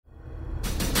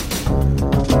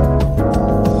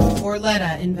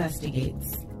Forletta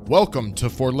Investigates. Welcome to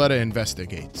Forletta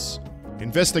Investigates.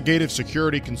 Investigative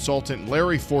security consultant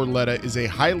Larry Forletta is a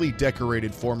highly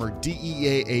decorated former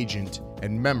DEA agent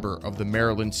and member of the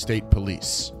Maryland State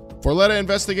Police. Forletta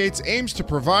Investigates aims to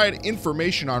provide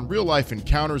information on real-life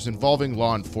encounters involving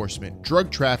law enforcement,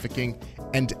 drug trafficking,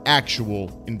 and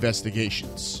actual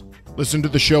investigations. Listen to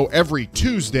the show every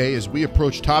Tuesday as we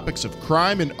approach topics of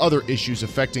crime and other issues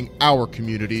affecting our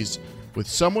communities with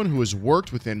someone who has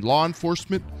worked within law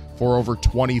enforcement for over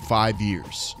 25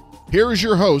 years. Here is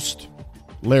your host,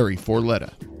 Larry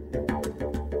Forletta.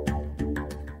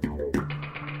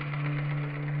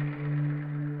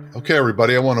 Okay,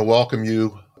 everybody, I want to welcome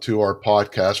you to our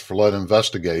podcast, Forletta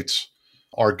Investigates.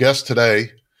 Our guest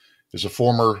today is a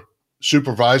former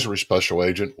supervisory special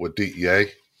agent with DEA.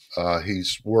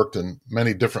 He's worked in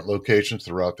many different locations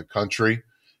throughout the country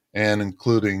and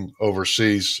including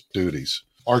overseas duties.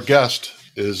 Our guest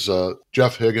is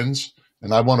Jeff Higgins,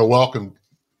 and I want to welcome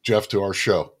Jeff to our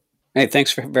show. Hey,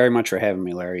 thanks very much for having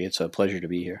me, Larry. It's a pleasure to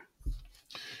be here.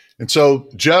 And so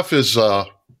Jeff is, I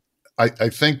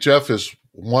think Jeff is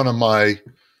one of my,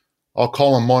 I'll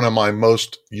call him one of my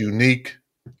most unique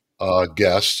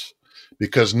guests,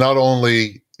 because not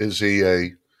only is he a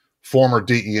former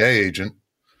DEA agent,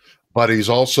 but he's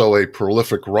also a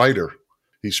prolific writer.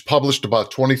 He's published about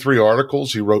 23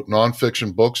 articles. He wrote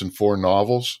nonfiction books and 4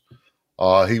 novels.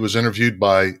 He was interviewed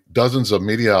by dozens of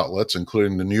media outlets,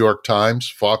 including the New York Times,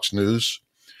 Fox News,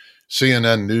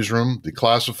 CNN Newsroom,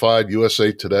 Declassified,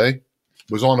 USA Today.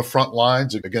 Was on the front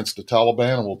lines against the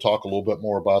Taliban, and we'll talk a little bit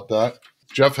more about that.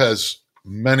 Jeff has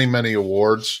many, many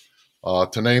awards.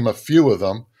 To name a few of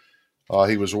them,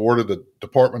 he was awarded the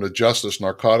Department of Justice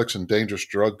Narcotics and Dangerous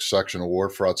Drugs Section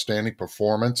Award for outstanding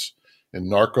performance in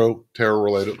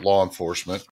narco-terror-related law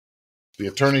enforcement, the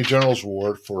Attorney General's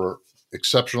Award for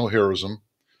exceptional heroism,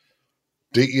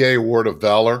 DEA Award of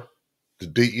Valor, the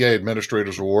DEA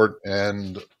Administrator's Award,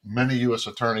 and many U.S.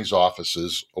 Attorney's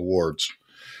Offices awards.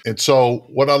 And so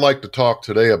what I'd like to talk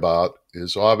today about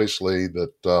is obviously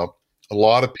that a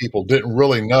lot of people didn't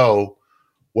really know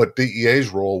what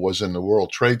DEA's role was in the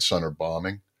World Trade Center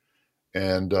bombing.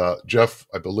 And Jeff,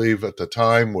 I believe at the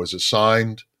time, was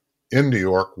assigned in New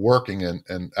York working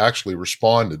and actually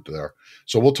responded there.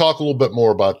 So we'll talk a little bit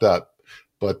more about that.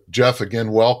 But Jeff,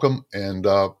 again, welcome. And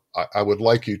I would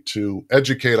like you to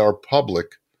educate our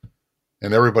public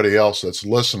and everybody else that's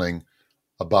listening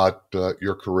about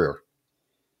your career.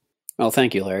 Well,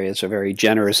 thank you, Larry. It's a very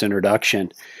generous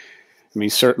introduction. I mean,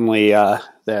 certainly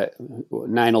that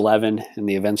 9/11 and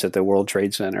the events at the World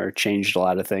Trade Center changed a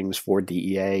lot of things for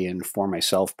DEA and for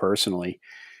myself personally.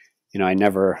 You know, I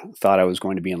never thought I was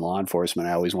going to be in law enforcement.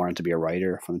 I always wanted to be a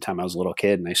writer from the time I was a little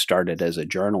kid, and I started as a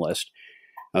journalist.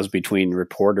 I was between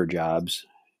reporter jobs,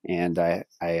 and I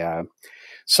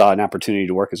saw an opportunity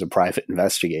to work as a private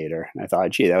investigator. And I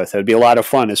thought, gee, that would be a lot of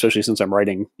fun, especially since I'm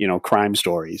writing, crime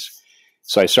stories.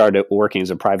 So I started working as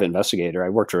a private investigator. I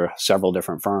worked for several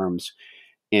different firms,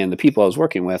 and the people I was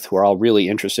working with were all really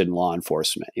interested in law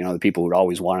enforcement. The people who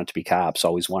always wanted to be cops,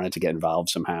 always wanted to get involved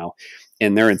somehow.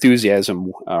 And their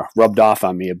enthusiasm rubbed off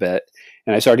on me a bit.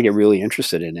 And I started to get really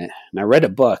interested in it. And I read a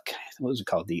book, what was it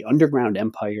called? The Underground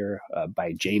Empire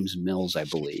by James Mills, I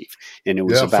believe. And it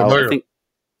was about, familiar.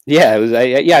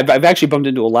 I've actually bumped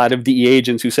into a lot of DEA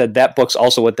agents who said that book's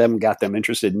also what got them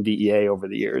interested in DEA over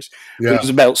the years. Yeah. It was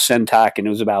about CENTAC, and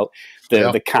it was about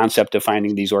the concept of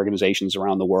finding these organizations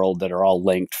around the world that are all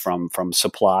linked from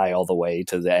supply all the way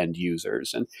to the end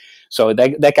users. And so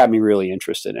that got me really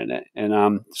interested in it.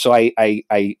 And so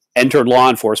I entered law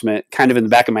enforcement kind of in the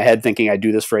back of my head thinking I'd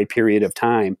do this for a period of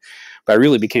time, but I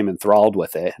really became enthralled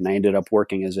with it. And I ended up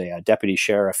working as a deputy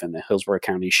sheriff in the Hillsborough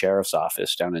County Sheriff's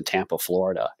Office down in Tampa,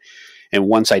 Florida. And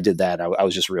once I did that, I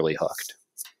was just really hooked.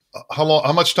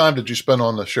 How much time did you spend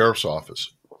on the sheriff's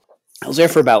office? I was there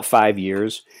for about 5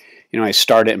 years. I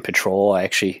started in patrol. I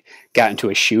actually got into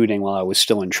a shooting while I was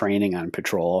still in training on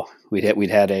patrol. We'd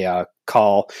had a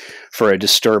call for a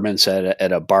disturbance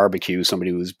at a barbecue.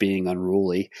 Somebody was being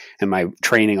unruly, and my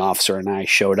training officer and I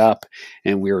showed up,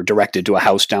 and we were directed to a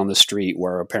house down the street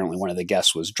where apparently one of the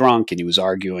guests was drunk and he was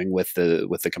arguing with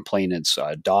the complainant's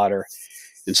daughter.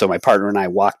 And so my partner and I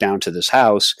walked down to this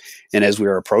house, and as we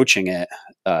were approaching it,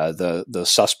 the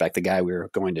suspect, the guy we were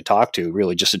going to talk to,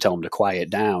 really just to tell him to quiet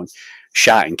down,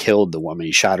 shot and killed the woman.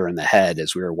 He shot her in the head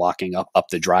as we were walking up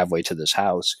the driveway to this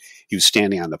house. He was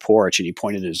standing on the porch, and he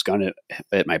pointed his gun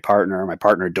at my partner. My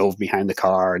partner dove behind the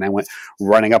car, and I went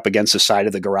running up against the side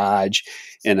of the garage,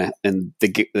 and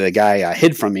the guy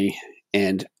hid from me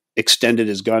and extended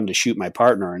his gun to shoot my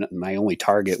partner. And my only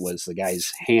target was the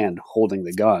guy's hand holding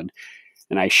the gun.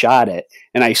 and I shot it.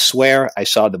 And I swear I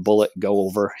saw the bullet go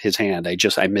over his hand.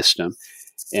 I missed him.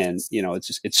 And,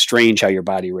 it's strange how your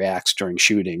body reacts during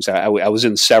shootings. I was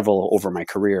in several over my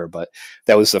career, but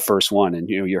that was the first one. And,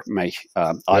 my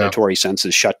auditory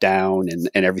senses shut down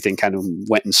and everything kind of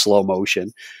went in slow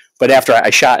motion. But after I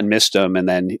shot and missed him, and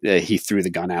then he threw the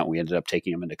gun out, and we ended up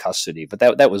taking him into custody. But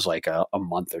that was like a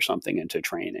month or something into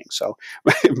training. So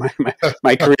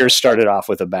my career started off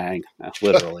with a bang,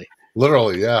 literally.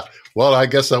 Literally, yeah. Well, I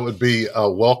guess that would be a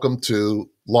welcome to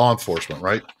law enforcement,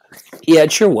 right? Yeah,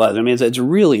 it sure was. I mean, it's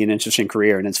really an interesting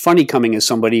career. And it's funny coming as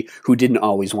somebody who didn't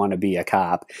always want to be a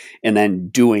cop and then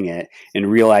doing it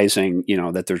and realizing,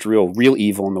 that there's real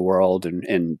evil in the world.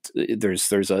 And there's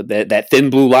that thin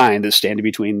blue line that's standing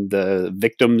between the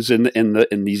victims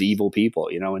and these evil people,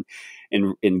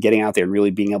 and getting out there and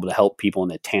really being able to help people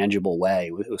in a tangible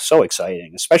way. It was so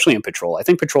exciting, especially in patrol. I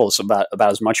think patrol is about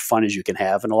as much fun as you can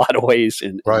have in a lot of ways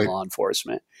in law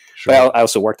enforcement. Sure. But I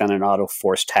also worked on an auto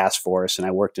force task force, and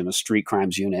I worked in a street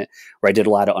crimes unit where I did a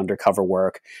lot of undercover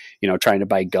work, trying to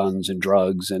buy guns and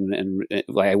drugs. And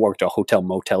I worked a hotel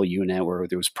motel unit where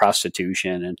there was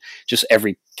prostitution and just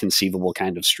every conceivable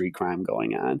kind of street crime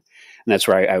going on. And that's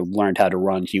where I learned how to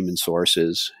run human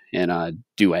sources and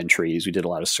do entries. We did a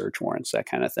lot of search warrants, that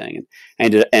kind of thing.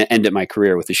 And I ended my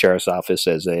career with the sheriff's office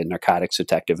as a narcotics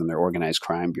detective in their organized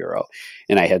crime bureau.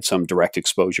 And I had some direct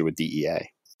exposure with DEA.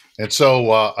 And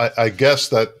so I guess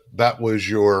that was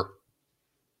your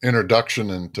introduction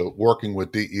into working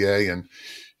with DEA. And,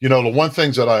 the one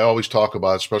things that I always talk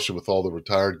about, especially with all the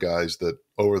retired guys, that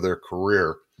over their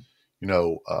career,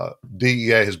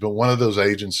 DEA has been one of those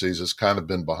agencies that's kind of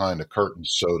been behind the curtain,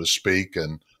 so to speak.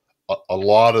 And a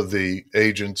lot of the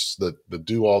agents that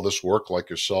do all this work, like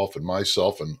yourself and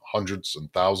myself and hundreds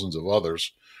and thousands of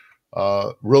others,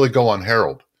 really go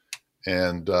unheralded.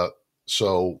 And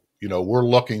so, we're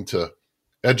looking to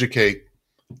educate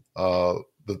our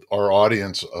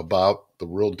audience about the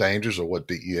real dangers of what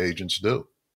DEA agents do.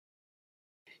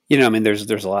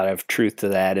 There's a lot of truth to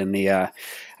that. And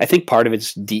I think part of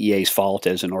it's DEA's fault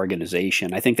as an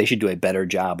organization. I think they should do a better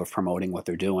job of promoting what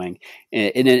they're doing.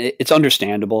 And it's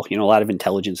understandable. A lot of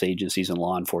intelligence agencies and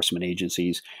law enforcement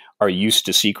agencies are used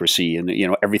to secrecy, and,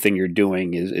 everything you're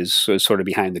doing is sort of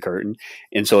behind the curtain.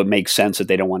 And so it makes sense that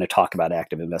they don't want to talk about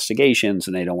active investigations,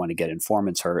 and they don't want to get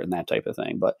informants hurt and that type of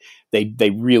thing. But they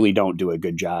really don't do a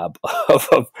good job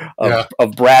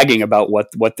of bragging about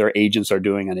what their agents are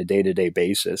doing on a day-to-day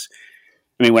basis.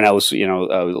 I mean, when I was,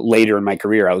 later in my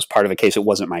career, I was part of a case. It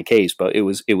wasn't my case, but it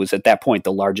was at that point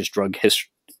the largest drug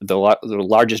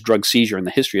largest drug seizure in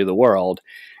the history of the world,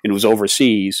 and it was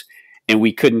overseas. And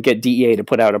we couldn't get DEA to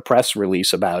put out a press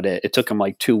release about it. It took them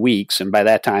like 2 weeks, and by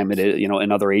that time,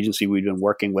 another agency we'd been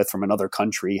working with from another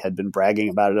country had been bragging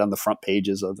about it on the front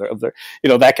pages of their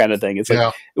that kind of thing. It's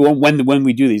like when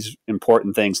we do these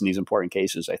important things in these important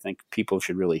cases, I think people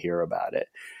should really hear about it.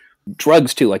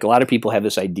 Drugs too, like a lot of people have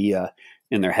this idea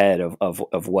in their head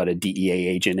of what a DEA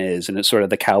agent is, and it's sort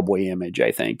of the cowboy image,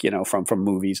 I think, from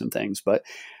movies and things, but.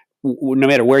 No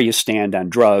matter where you stand on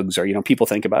drugs, or people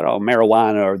think about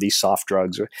marijuana or these soft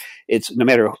drugs, or it's no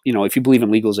matter if you believe in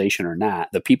legalization or not,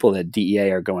 the people that DEA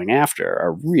are going after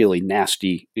are really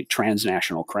nasty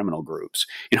transnational criminal groups.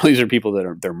 These are people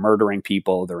that they're murdering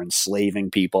people, they're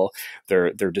enslaving people,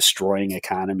 they're destroying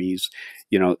economies.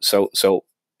 So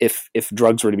if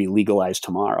drugs were to be legalized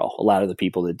tomorrow, a lot of the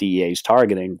people that DEA is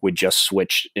targeting would just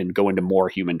switch and go into more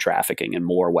human trafficking and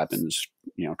more weapons,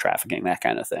 trafficking, that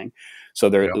kind of thing. So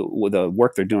the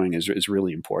work they're doing is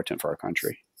really important for our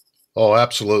country. Oh,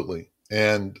 absolutely.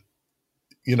 And,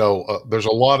 there's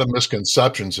a lot of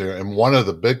misconceptions here. And one of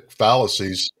the big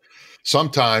fallacies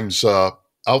sometimes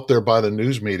out there by the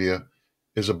news media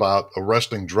is about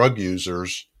arresting drug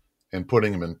users and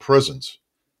putting them in prisons.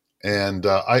 And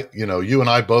you and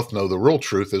I both know the real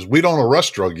truth is we don't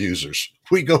arrest drug users.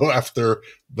 We go after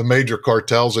the major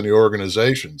cartels and the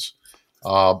organizations.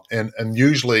 And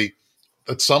usually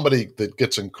it's somebody that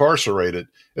gets incarcerated.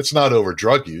 It's not over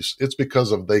drug use. It's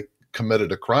because they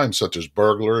committed a crime such as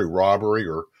burglary, robbery,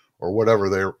 or whatever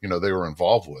they were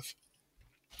involved with.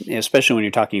 Yeah, especially when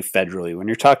you're talking federally, when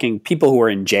you're talking people who are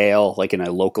in jail, like in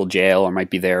a local jail, or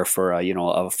might be there for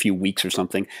a few weeks or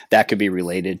something, that could be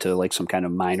related to like some kind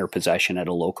of minor possession at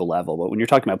a local level. But when you're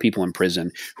talking about people in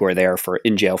prison who are there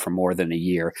in jail for more than a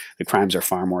year, the crimes are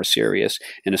far more serious.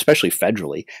 And especially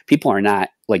federally, people are not,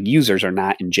 like, users are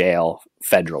not in jail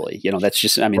federally. That's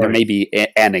just, there may be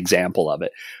an example of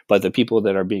it, but the people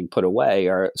that are being put away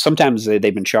are sometimes they've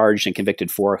been charged and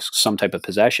convicted for some type of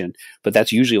possession, but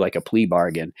that's usually like a plea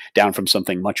bargain down from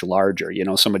something much larger.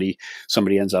 Somebody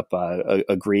ends up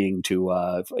agreeing to,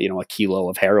 a kilo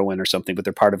of heroin or something, but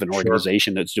they're part of an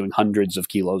organization that's doing hundreds of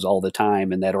kilos all the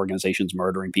time. And that organization's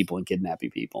murdering people and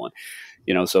kidnapping people.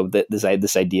 And, so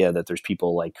this idea that there's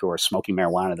people like who are smoking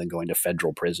marijuana then going to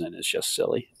federal prison is just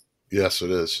silly. Yes,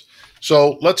 it is.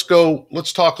 So let's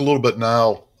talk a little bit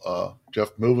now,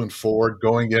 Jeff, moving forward,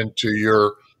 going into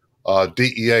your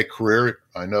DEA career.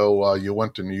 I know you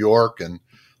went to New York, and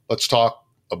let's talk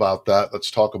about that.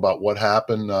 Let's talk about what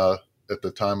happened at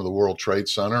the time of the World Trade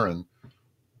Center and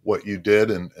what you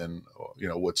did and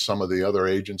what some of the other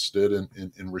agents did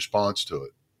in response to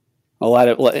it.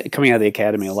 Coming out of the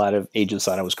academy, a lot of agents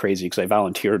thought I was crazy because I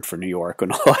volunteered for New York,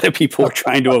 and a lot of people were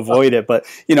trying to avoid it. But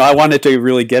I wanted to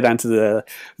really get onto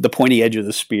the pointy edge of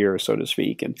the spear, so to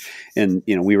speak. And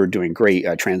we were doing great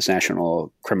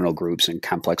transnational criminal groups and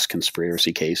complex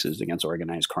conspiracy cases against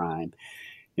organized crime.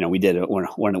 We did one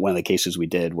of the cases we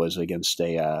did was against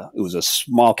it was a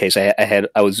small case. I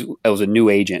was a new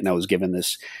agent, and I was given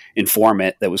this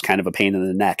informant that was kind of a pain in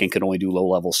the neck and could only do low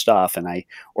level stuff. And I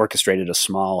orchestrated a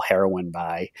small heroin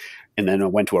buy, and then I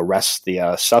went to arrest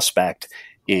the suspect.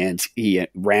 And he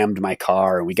rammed my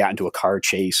car, and we got into a car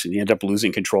chase, and he ended up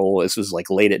losing control. This was like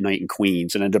late at night in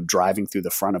Queens, and ended up driving through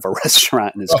the front of a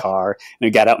restaurant in his car. And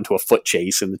we got out into a foot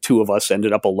chase, and the two of us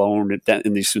ended up alone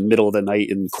in the middle of the night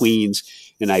in Queens.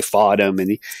 And I fought him,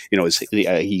 and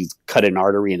he cut an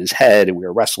artery in his head, and we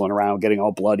were wrestling around, getting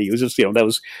all bloody. It was just, that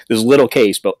was this little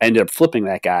case, but I ended up flipping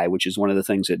that guy, which is one of the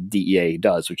things that DEA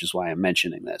does, which is why I'm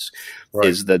mentioning this,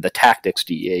 is the tactics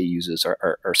DEA uses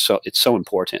are it's so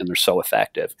important, and they're so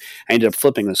effective. I ended up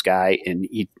flipping this guy, and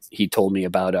he told me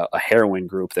about a heroin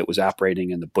group that was operating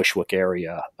in the Bushwick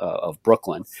area of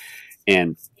Brooklyn,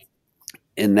 and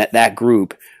that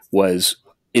group was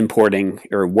importing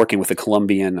or working with a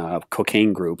Colombian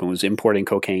cocaine group, and was importing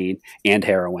cocaine and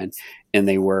heroin, and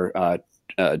they were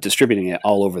distributing it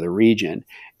all over the region.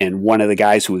 And one of the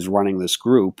guys who was running this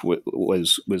group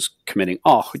was committing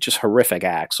just horrific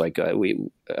acts. Like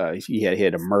he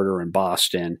had a murder in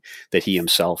Boston that he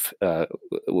himself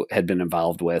had been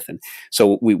involved with, and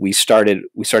so we started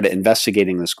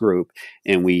investigating this group,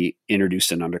 and we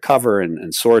introduced an undercover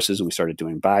and sources, and we started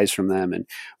doing buys from them, and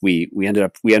we ended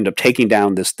up taking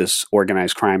down this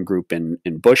organized crime group in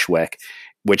Bushwick,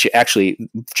 which actually,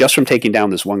 just from taking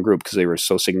down this one group, because they were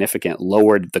so significant,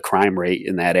 lowered the crime rate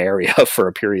in that area for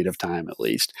a period of time at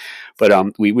least. But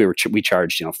we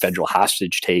charged federal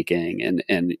hostage taking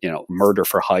and murder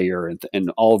for hire and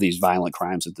all these violent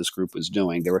crimes that this group was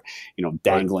doing. They were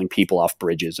dangling people off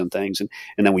bridges and things, and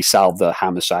then we solved the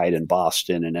homicide in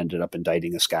Boston and ended up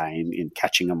indicting this guy and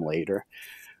catching him later.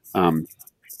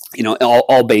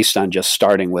 All based on just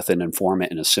starting with an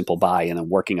informant and a simple buy and then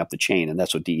working up the chain. And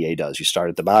that's what DEA does. You start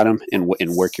at the bottom and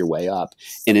work your way up.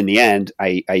 And in the end,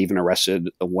 I even arrested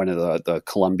one of the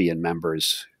Colombian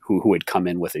members who had come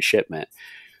in with a shipment.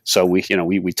 So we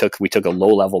took a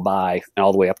low level buy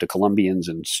all the way up to Colombians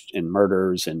and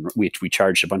murders. And we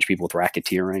charged a bunch of people with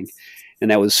racketeering.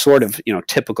 And that was sort of,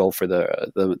 typical for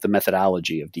the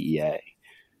methodology of DEA.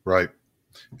 Right.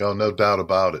 No doubt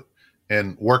about it.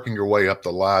 And working your way up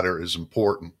the ladder is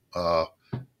important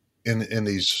in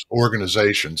these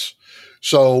organizations.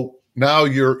 So now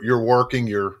you're working,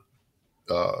 you're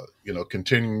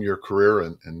continuing your career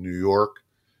in New York,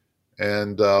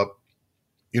 and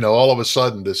all of a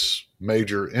sudden this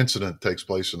major incident takes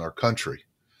place in our country.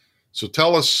 So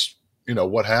tell us,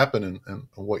 what happened and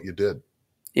what you did.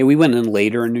 Yeah, we went in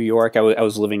later in New York. I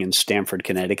was living in Stamford,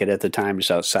 Connecticut at the time,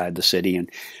 just outside the city,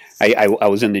 and I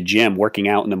was in the gym working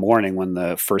out in the morning when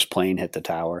the first plane hit the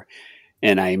tower,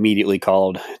 and I immediately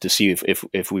called to see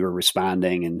if we were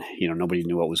responding, and nobody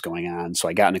knew what was going on. So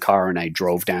I got in the car and I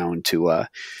drove down to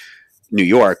New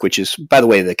York, which is, by the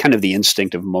way, the kind of the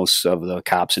instinct of most of the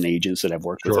cops and agents that I've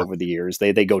worked with over the years.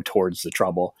 They go towards the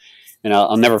trouble, and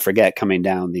I'll never forget coming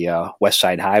down the West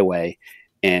Side Highway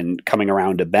and coming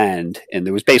around a bend, and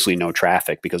there was basically no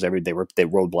traffic because they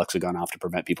roadblocks had gone off to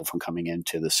prevent people from coming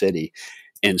into the city.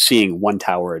 And seeing one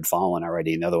tower had fallen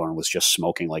already, another one was just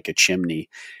smoking like a chimney.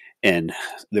 And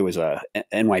there was a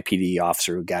NYPD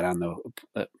officer who got on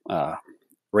the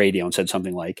radio and said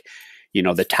something like,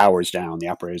 the tower's down. The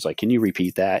operator's like, can you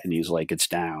repeat that? And he's like, it's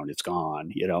down, it's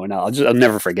gone, and I'll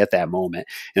never forget that moment.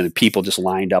 And the people just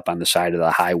lined up on the side of the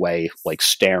highway, like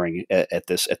staring at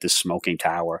this smoking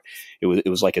tower. It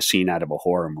was like a scene out of a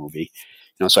horror movie.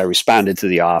 So I responded to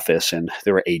the office, and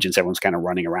there were agents. Everyone's kind of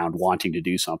running around wanting to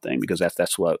do something, because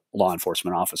that's what law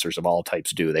enforcement officers of all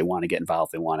types do. They want to get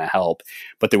involved. They want to help,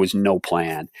 but there was no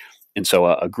plan. And so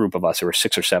a group of us, there were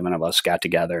 6 or 7 of us, got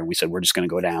together and we said, we're just going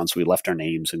to go down. So we left our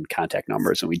names and contact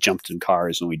numbers, and we jumped in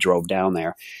cars and we drove down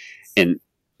there. And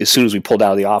as soon as we pulled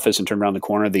out of the office and turned around the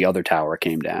corner, the other tower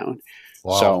came down.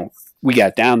 Wow. So we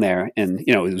got down there, and,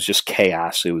 it was just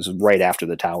chaos. It was right after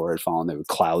the tower had fallen. There were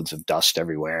clouds of dust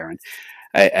everywhere. And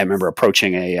I remember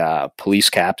approaching a police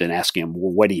captain, asking him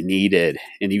what he needed,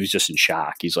 and he was just in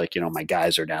shock. He's like, my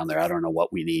guys are down there. I don't know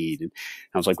what we need. And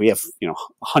I was like, we have,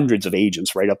 hundreds of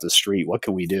agents right up the street. What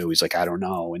can we do? He's like, I don't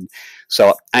know. And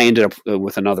so I ended up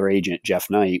with another agent, Jeff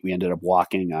Knight. We ended up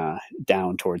walking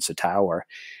down towards the tower.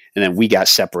 And then we got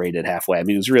separated halfway. I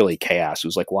mean, it was really chaos. It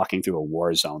was like walking through a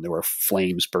war zone. There were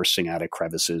flames bursting out of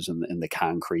crevices in the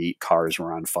concrete. Cars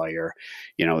were on fire.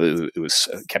 It was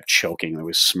kept choking. There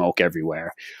was smoke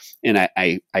everywhere. And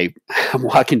I'm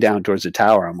walking down towards the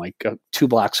tower. I'm like 2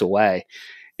 blocks away.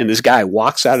 And this guy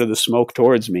walks out of the smoke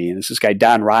towards me. And it's this guy,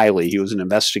 Don Riley. He was an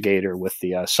investigator with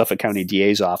the Suffolk County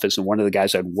DA's office, and one of the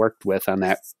guys I'd worked with on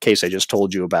that case I just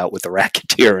told you about with the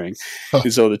racketeering.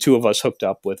 And so the two of us hooked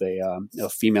up with a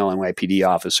female NYPD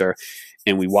officer,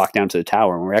 and we walked down to the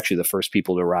tower. And we were actually the first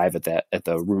people to arrive at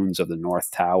the ruins of the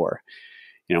North Tower.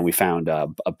 We found a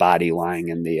body lying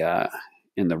in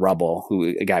the rubble.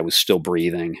 A guy was still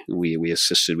breathing. We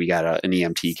assisted. We got an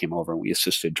EMT came over, and we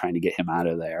assisted trying to get him out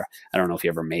of there. I don't know if he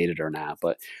ever made it or not,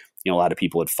 but a lot of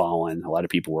people had fallen. A lot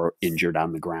of people were injured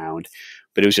on the ground,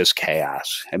 but it was just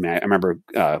chaos. I mean, I remember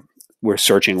we're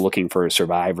searching, looking for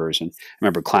survivors, and I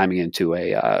remember climbing into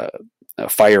a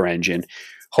fire engine,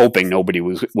 hoping nobody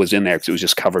was in there because it was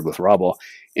just covered with rubble.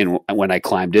 And when I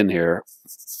climbed in there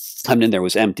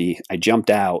was empty. I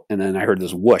jumped out, and then I heard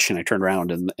this whoosh, and I turned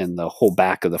around, and the whole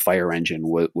back of the fire engine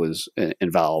was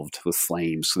involved with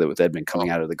flames that had been coming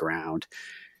out of the ground.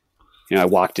 I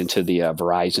walked into the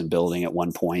Verizon building at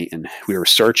one point, and we were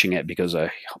searching it because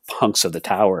hunks of the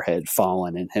tower had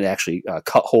fallen and had actually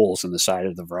cut holes in the side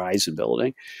of the Verizon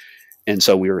building. And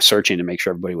so we were searching to make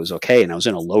sure everybody was okay. And I was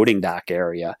in a loading dock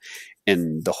area,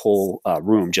 and the whole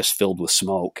room just filled with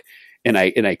smoke. And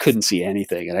I couldn't see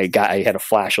anything. And I had a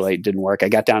flashlight, it didn't work. I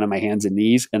got down on my hands and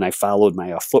knees, and I followed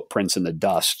my footprints in the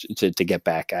dust to get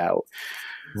back out.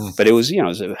 But it was,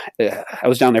 I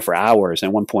was down there for hours. And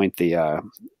at one point, the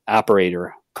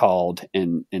operator called,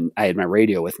 and I had my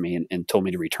radio with me, and told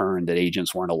me to return, that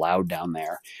agents weren't allowed down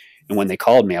there. And when they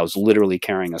called me, I was literally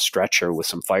carrying a stretcher with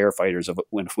some firefighters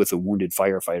with a wounded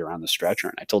firefighter on the stretcher.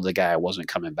 And I told the guy I wasn't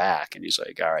coming back. And he's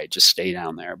like, all right, just stay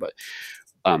down there. But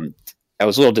I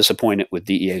was a little disappointed with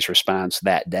DEA's response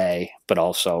that day, but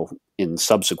also in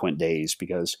subsequent days,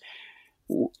 because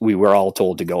we were all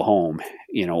told to go home.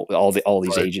 All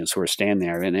these right. agents who were standing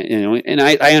there, and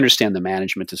I understand the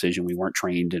management decision. We weren't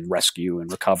trained in rescue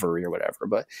and recovery or whatever,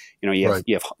 but you have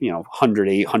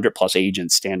 100 plus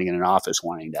agents standing in an office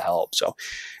wanting to help. So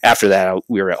after that,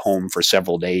 we were at home for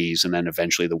several days, and then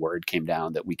eventually the word came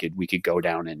down that we could go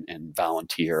down and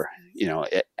volunteer,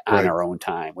 on our own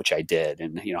time, which I did,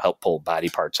 and help pull body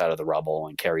parts out of the rubble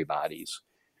and carry bodies.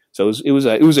 So it was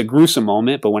a gruesome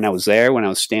moment. But when I was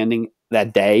standing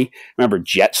that day, I remember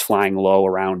jets flying low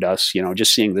around us,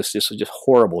 just seeing this just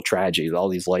horrible tragedy, all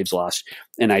these lives lost.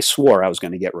 And I swore I was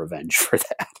going to get revenge for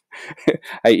that.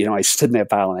 I stood in that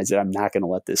pile and I said, I'm not going to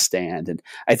let this stand. And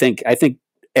I think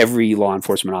every law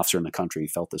enforcement officer in the country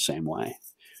felt the same way.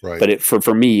 Right. But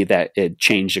for me, that it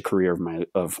changed the career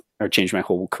changed my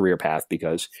whole career path,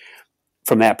 because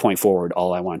from that point forward,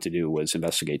 all I wanted to do was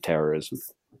investigate terrorism.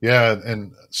 Yeah,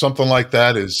 and something like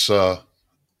that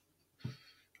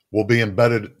will be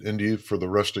embedded into you for the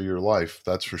rest of your life.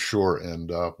 That's for sure.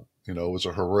 And it was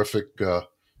a horrific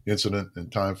incident in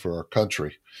time for our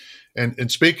country.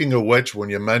 And speaking of which,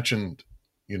 when you mentioned,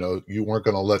 you weren't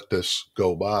going to let this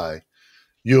go by,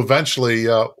 you eventually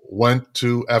went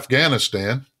to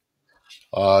Afghanistan.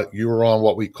 You were on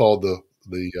what we called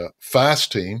the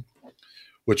FAST team,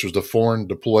 which was the Foreign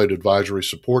Deployed Advisory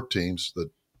Support Teams that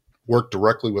worked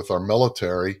directly with our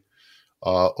military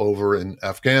over in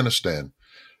Afghanistan.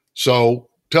 So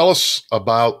tell us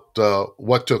about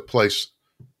what took place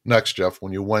next, Jeff,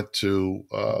 when you went to,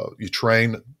 you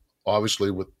trained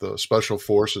obviously with the Special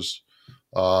Forces,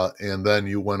 and then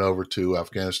you went over to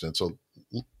Afghanistan. So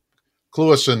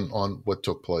clue us in on what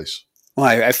took place. Well,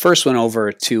 I first went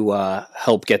over to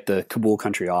help get the Kabul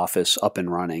country office up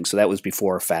and running. So that was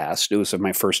before FAST. It was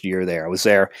my first year there. I was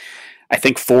there, I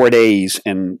think, 4 days,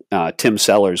 and Tim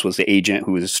Sellers was the agent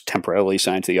who was temporarily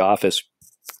assigned to the office.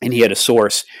 and he had a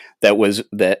source that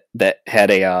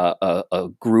had a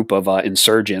group of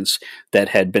insurgents that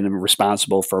had been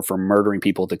responsible for murdering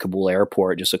people at the Kabul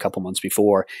airport just a couple months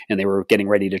before, and they were getting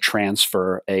ready to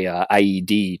transfer a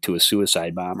IED to a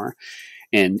suicide bomber.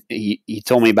 And he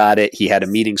told me about it. He had a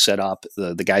meeting set up.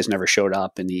 The guys never showed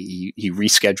up, and he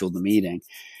rescheduled the meeting.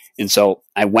 And so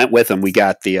I went with him. We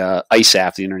got the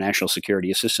ISAF, the International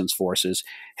Security Assistance Forces,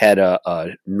 had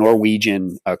a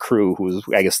Norwegian crew who was,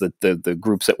 I guess, the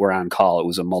groups that were on call. It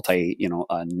was a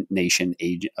nation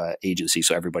agency,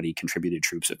 so everybody contributed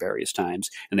troops at various times,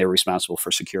 and they were responsible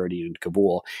for security in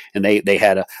Kabul. And they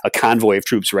had a convoy of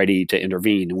troops ready to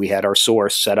intervene. And we had our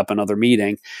source set up another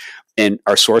meeting, and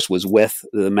our source was with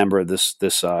the member of this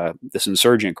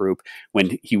insurgent group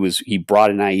when he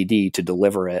brought an IED to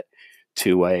deliver it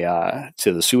to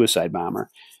the suicide bomber.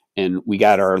 And we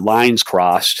got our lines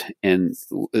crossed, and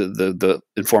the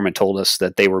informant told us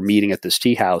that they were meeting at this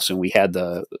tea house, and we had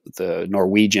the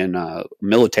Norwegian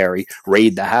military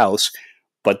raid the house,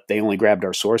 but they only grabbed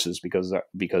our sources because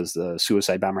the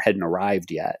suicide bomber hadn't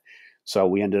arrived yet. So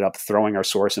we ended up throwing our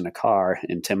source in a car,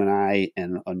 and Tim and I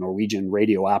and a Norwegian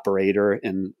radio operator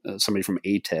and somebody from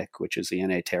ATIC, which is the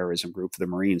anti-terrorism group for the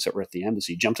Marines that were at the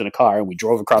embassy, jumped in a car, and we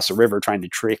drove across the river trying to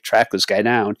track this guy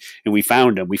down. And we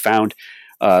found him. We found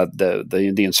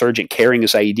the insurgent carrying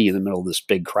his IED in the middle of this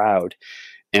big crowd.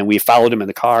 And we followed him in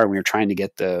the car, and we were trying to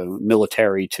get the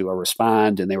military to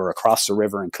respond, and they were across the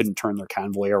river and couldn't turn their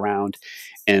convoy around.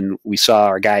 And we saw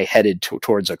our guy headed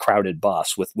towards a crowded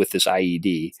bus with this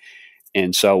IED.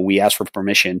 And so we asked for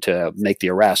permission to make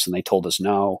the arrest, and they told us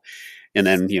no. And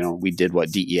then, we did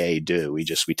what DEA do. We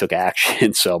took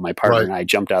action. So my partner and I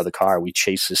jumped out of the car. We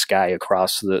chased this guy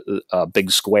across the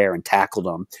big square and tackled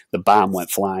him. The bomb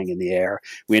went flying in the air.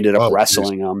 We ended up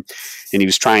wrestling him, and he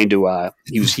was trying to,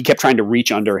 he kept trying to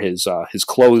reach under his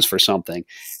clothes for something,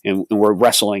 and we're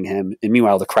wrestling him. And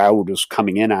meanwhile, the crowd was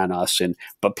coming in on us,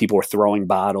 but people were throwing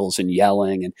bottles and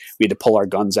yelling, and we had to pull our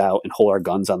guns out and hold our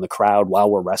guns on the crowd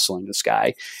while we're wrestling this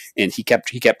guy. And he kept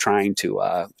trying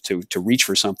to reach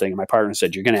for something. And my partner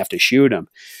said, "You're going to have to shoot him."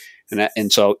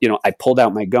 And so, I pulled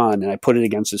out my gun and I put it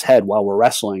against his head while we're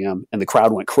wrestling him, and the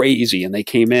crowd went crazy and they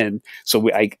came in. So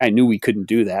I knew we couldn't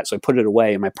do that. So I put it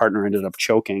away, and my partner ended up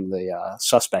choking the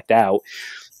suspect out.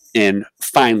 And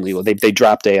finally, they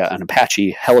dropped an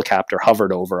Apache helicopter,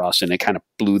 hovered over us, and it kind of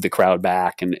blew the crowd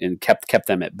back and kept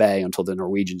them at bay until the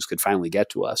Norwegians could finally get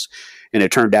to us. And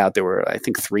it turned out there were, I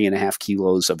think, 3.5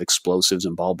 kilos of explosives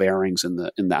and ball bearings in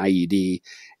the IED.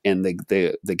 And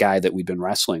the guy that we'd been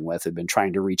wrestling with had been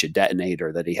trying to reach a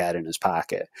detonator that he had in his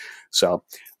pocket. So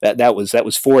that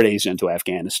was 4 days into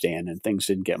Afghanistan, and things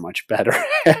didn't get much better,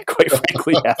 quite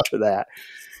frankly, after that.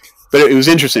 But it was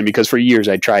interesting because for years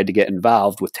I tried to get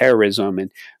involved with terrorism, and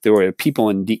there were people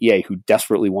in DEA who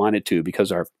desperately wanted to,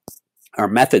 because our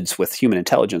methods with human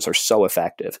intelligence are so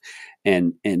effective.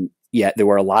 And yet there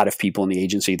were a lot of people in the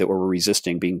agency that were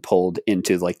resisting being pulled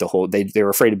into the whole, they were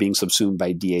afraid of being subsumed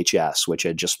by DHS, which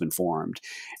had just been formed,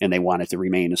 and they wanted to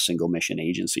remain a single mission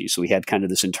agency. So we had kind of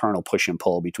this internal push and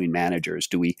pull between managers.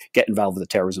 Do we get involved with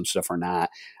the terrorism stuff or not?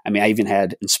 I mean, I even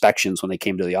had inspections when they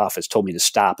came to the office told me to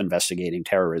stop investigating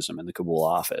terrorism in the Kabul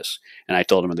office. And I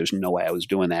told them there's no way I was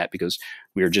doing that, because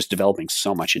we were just developing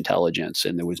so much intelligence,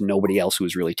 and there was nobody else who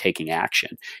was really taking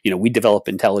action. We'd develop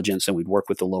intelligence, and we'd work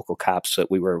with the local cops that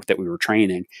we were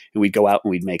training, and we'd go out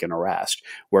and we'd make an arrest.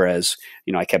 Whereas,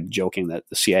 I kept joking that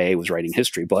the CIA was writing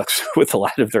history books with a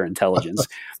lot of their intelligence.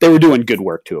 They were doing good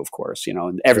work too, of course,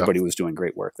 and everybody was doing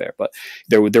great work there. But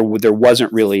there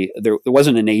wasn't really there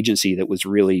wasn't an agency that was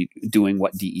really doing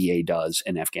what DEA does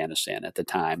in Afghanistan at the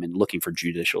time and looking for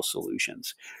judicial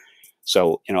solutions.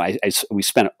 So, we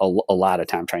spent a lot of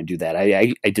time trying to do that.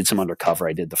 I did some undercover.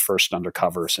 I did the first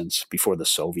undercover since before the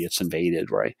Soviets invaded,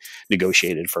 where I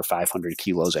negotiated for 500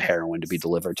 kilos of heroin to be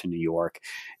delivered to New York,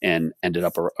 and ended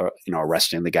up,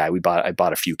 arresting the guy. I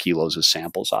bought a few kilos of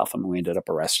samples off him, and we ended up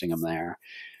arresting him there.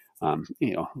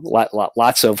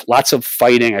 Lots of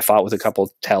fighting. I fought with a couple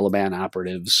of Taliban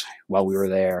operatives while we were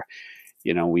there.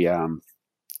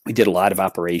 We did a lot of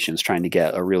operations trying to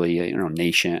get a really,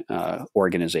 nation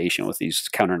organization with these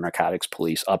counter narcotics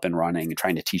police up and running, and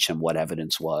trying to teach them what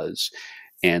evidence was.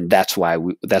 And that's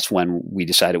when we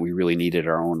decided we really needed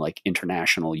our own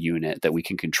international unit that we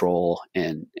can control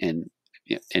and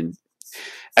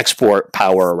export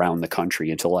power around the country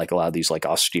into a lot of these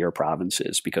austere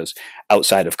provinces, because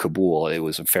outside of Kabul, it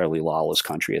was a fairly lawless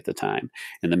country at the time.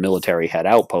 And the military had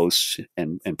outposts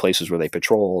and places where they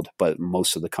patrolled, but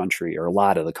most of the country, or a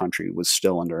lot of the country, was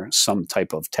still under some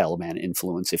type of Taliban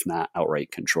influence, if not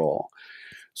outright control.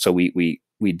 So we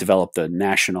we developed the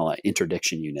National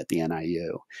Interdiction Unit, the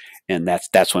NIU, and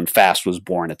that's when FAST was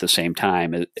born at the same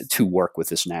time to work with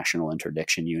this National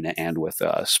Interdiction Unit and with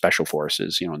special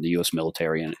forces, in the U.S.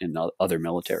 military and other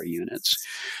military units.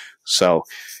 So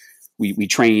we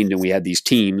trained, and we had these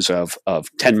teams of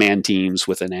 10-man teams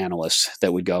with an analyst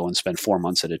that would go and spend 4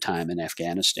 months at a time in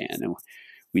Afghanistan. And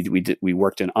we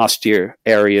worked in austere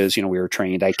areas. We were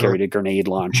trained. I carried a grenade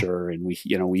launcher, and we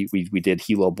did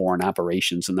helo-borne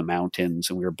operations in the mountains,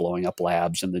 and we were blowing up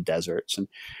labs in the deserts, and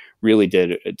really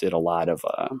did a lot of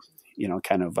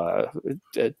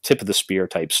tip of the spear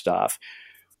type stuff.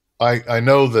 I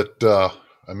know that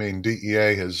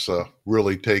DEA has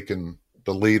really taken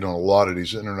the lead on a lot of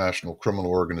these international criminal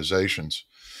organizations,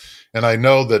 and I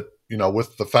know that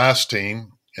with the FAST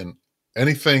team and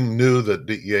anything new that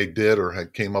DEA did or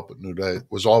had came up with new data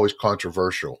was always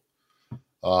controversial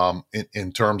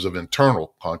in terms of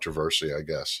internal controversy, I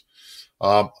guess.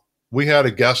 We had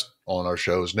a guest on our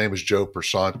show. His name is Joe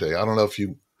Persante. I don't know if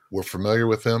you were familiar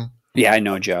with him. Yeah, I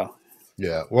know Joe.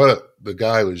 Yeah, the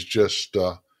guy was just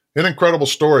an incredible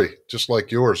story, just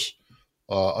like yours.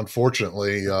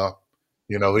 Unfortunately,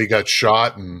 he got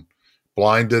shot and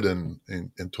blinded and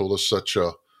told us such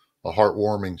a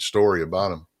heartwarming story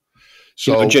about him.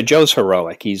 So Joe's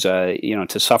heroic. He's to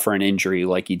suffer an injury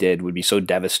like he did would be so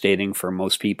devastating for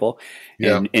most people.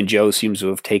 And, and Joe seems to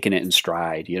have taken it in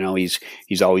stride.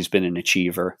 He's always been an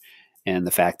achiever, and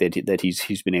the fact that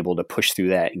he's been able to push through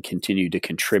that and continue to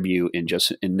contribute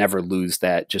and never lose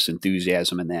that just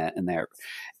enthusiasm and that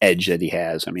edge that he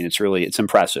has. I mean, it's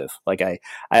impressive. Like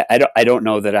I don't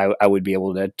know that I would be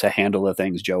able to handle the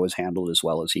things Joe has handled as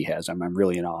well as he has. I'm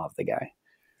really in awe of the guy.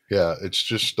 Yeah, it's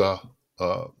just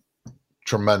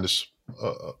tremendous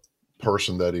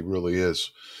person that he really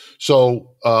is.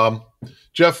 So,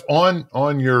 Jeff,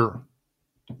 on your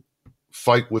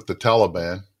fight with the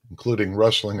Taliban, including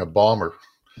wrestling a bomber,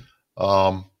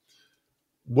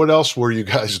 what else were you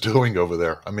guys doing over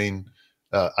there? I mean,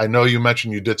 I know you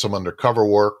mentioned you did some undercover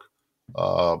work,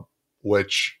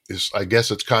 which is, I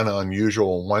guess it's kind of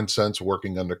unusual in one sense,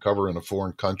 working undercover in a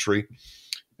foreign country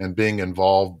and being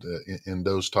involved in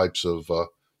those types of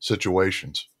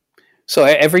situations. So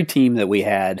every team that we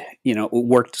had,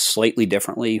 worked slightly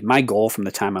differently. My goal from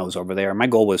the time I was over there,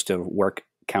 was to work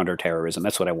counterterrorism.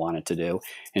 That's what I wanted to do.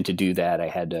 And to do that, I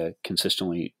had to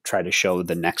consistently try to show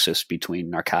the nexus between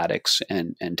narcotics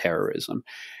and terrorism.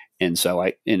 And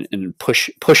so and push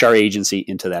our agency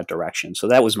into that direction. So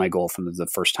that was my goal from the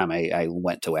first time I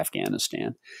went to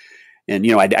Afghanistan. And,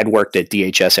 I'd worked at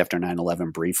DHS after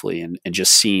 9/11 briefly and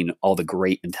just seen all the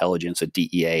great intelligence that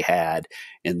DEA had,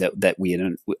 and that we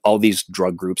had all these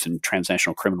drug groups and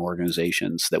transnational criminal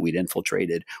organizations that we'd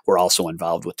infiltrated were also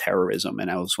involved with terrorism. And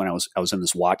I was in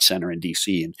this watch center in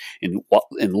DC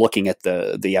and looking at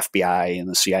the FBI and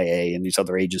the CIA and these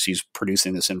other agencies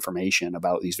producing this information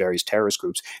about these various terrorist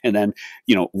groups. And then,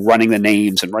 running the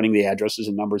names and running the addresses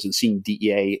and numbers and seeing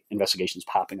DEA investigations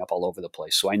popping up all over the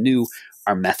place. So I knew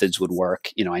our methods would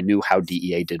work. I knew how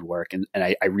DEA did work, and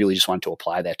I really just wanted to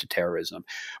apply that to terrorism.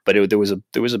 But there was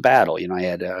a battle. I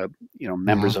had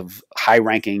members of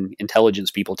high-ranking intelligence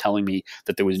people telling me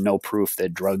that there was no proof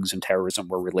that drugs and terrorism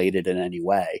were related in any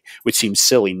way, which seems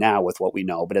silly now with what we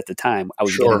know. But at the time, I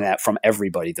was getting that from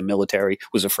everybody. The military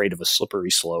was afraid of a slippery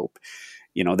slope.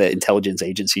 The intelligence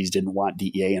agencies didn't want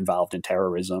DEA involved in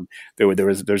terrorism.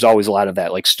 There's always a lot of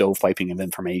that, like stovepiping of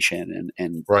information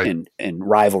and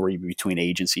rivalry between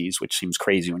agencies, which seems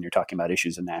crazy when you're talking about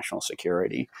issues of national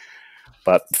security.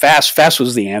 But FAST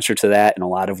was the answer to that in a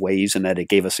lot of ways, in that it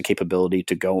gave us the capability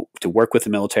to go to work with the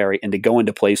military and to go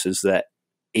into places that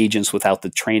agents without the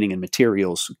training and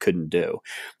materials couldn't do.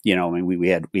 We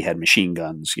had machine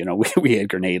guns, we had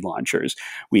grenade launchers,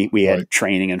 we had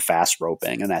training and fast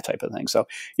roping and that type of thing. So,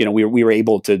 we were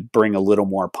able to bring a little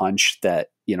more punch that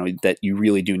you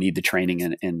really do need the training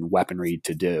and weaponry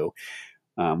to do.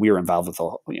 We were involved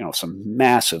with, some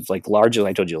massive,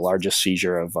 largest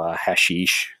seizure of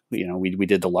hashish. We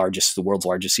did the world's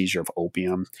largest seizure of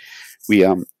opium. We,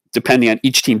 depending on,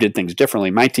 each team did things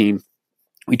differently. My team,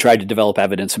 we tried to develop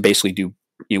evidence and basically do,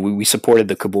 we supported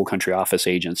the Kabul country office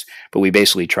agents, but we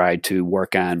basically tried to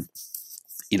work on,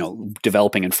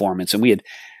 developing informants. And we had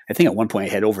I think at one point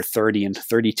I had over 30 and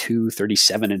 32,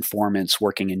 37 informants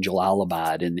working in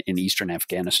Jalalabad in eastern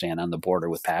Afghanistan on the border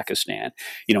with Pakistan,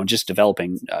 just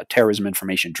developing terrorism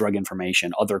information, drug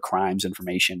information, other crimes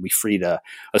information. We freed a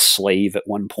slave at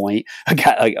one point,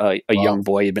 a young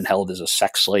boy had been held as a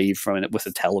sex slave with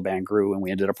a Taliban crew, and we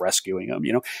ended up rescuing him,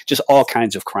 just all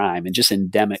kinds of crime and just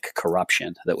endemic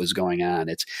corruption that was going on.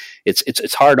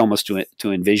 It's hard almost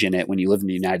to envision it when you live in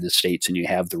the United States and you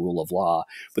have the rule of law,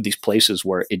 but these places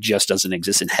where it just doesn't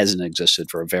exist and hasn't existed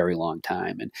for a very long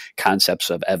time, and concepts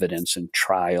of evidence and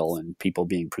trial and people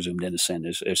being presumed innocent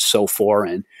is so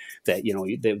foreign that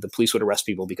the police would arrest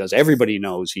people because everybody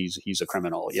knows he's a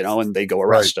criminal, and they go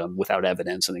arrest him without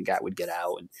evidence, and the guy would get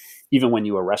out. And even when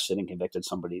you arrested and convicted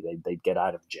somebody, they'd get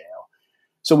out of jail.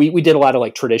 So we did a lot of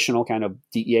like traditional kind of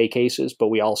DEA cases, but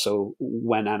we also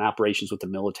went on operations with the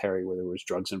military where there was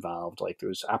drugs involved. Like there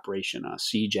was Operation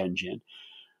Siege Engine,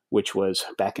 which was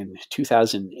back in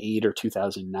 2008 or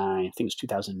 2009. I think it was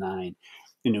 2009.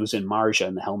 And it was in Marja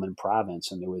in the Helmand province.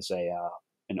 And there was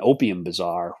an opium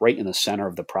bazaar right in the center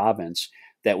of the province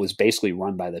that was basically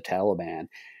run by the Taliban.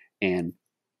 And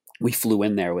we flew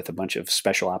in there with a bunch of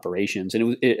special operations.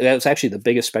 And that was actually the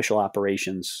biggest special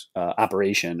operations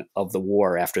operation of the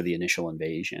war after the initial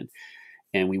invasion.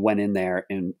 And we went in there,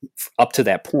 and up to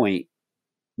that point,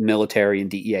 military and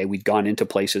DEA, we'd gone into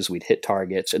places, we'd hit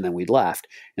targets, and then we'd left.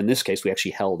 In this case, we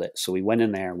actually held it. So we went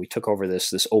in there, we took over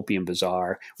this opium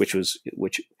bazaar, which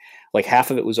like half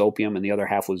of it was opium and the other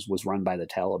half was run by the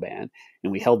Taliban.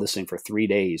 And we held this thing for 3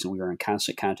 days, and we were in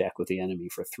constant contact with the enemy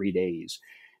for 3 days.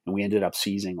 And we ended up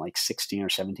seizing like 16 or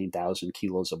 17,000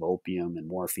 kilos of opium and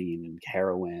morphine and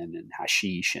heroin and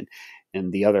hashish.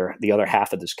 And the other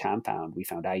half of this compound, we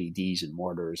found IEDs and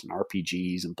mortars and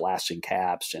RPGs and blasting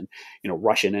caps and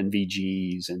Russian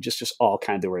NVGs and just all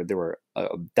kinds. There were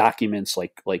documents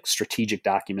like strategic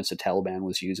documents the Taliban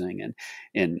was using,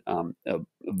 and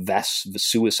vests, the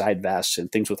suicide vests, and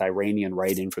things with Iranian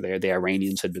writing for the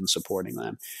Iranians had been supporting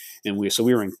them. And we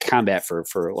were in combat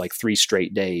for like 3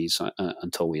 straight days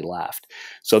until we left.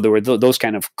 So there were those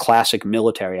kind of classic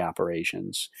military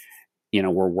operations.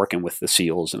 We're working with the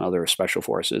SEALs and other special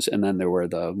forces. And then there were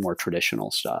the more traditional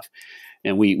stuff.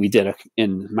 And we did,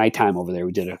 in my time over there,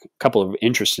 we did a couple of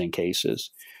interesting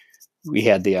cases. We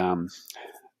had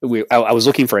I was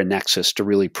looking for a nexus to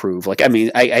really prove,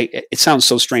 it sounds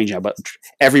so strange now, but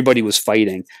everybody was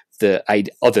fighting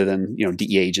other than,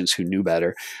 DEA agents who knew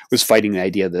better, was fighting the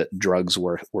idea that drugs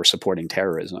were supporting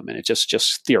terrorism. And it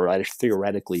just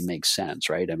theoretically makes sense,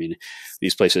 right? I mean,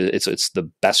 these places, it's the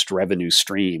best revenue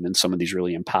stream in some of these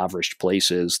really impoverished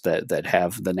places that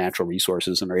have the natural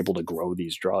resources and are able to grow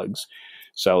these drugs.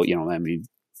 So,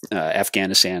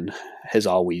 Afghanistan has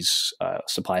always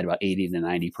supplied about 80 to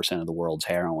 90% of the world's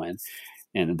heroin.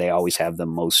 And they always have the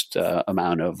most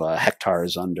amount of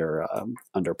hectares under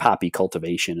poppy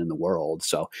cultivation in the world.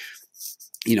 So,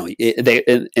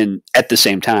 and at the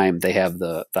same time, they have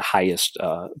the highest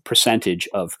percentage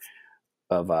of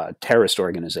terrorist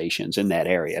organizations in that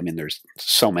area. I mean, there's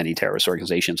so many terrorist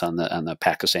organizations on the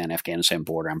Pakistan-Afghanistan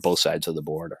border on both sides of the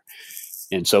border.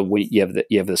 And so you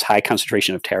have this high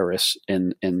concentration of terrorists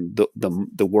and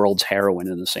the world's heroin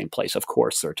in the same place. Of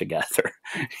course, they're together.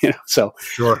 So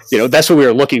sure. That's what we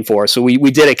were looking for. So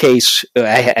we did a case.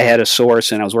 I had a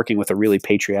source, and I was working with a really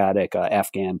patriotic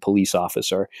Afghan police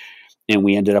officer, and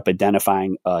we ended up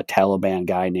identifying a Taliban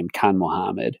guy named Khan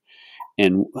Mohammed.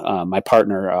 And my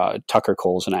partner, Tucker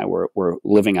Coles, and I were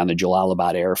living on the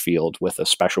Jalalabad airfield with a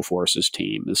special forces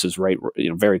team. This is right,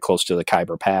 very close to the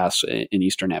Khyber Pass in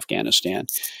eastern Afghanistan.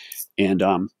 And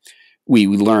we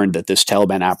learned that this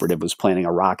Taliban operative was planning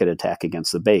a rocket attack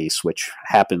against the base, which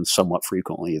happens somewhat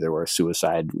frequently. There were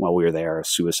while we were there,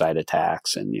 suicide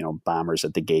attacks and, bombers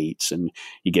at the gates, and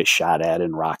you get shot at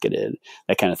and rocketed.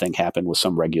 That kind of thing happened with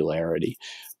some regularity.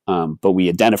 But we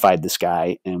identified this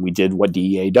guy, and we did what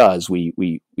DEA does.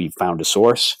 We found a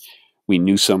source. We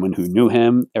knew someone who knew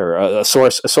him, or a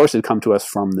source had come to us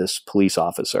from this police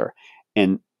officer,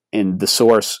 and the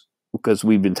source, because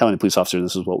we've been telling the police officer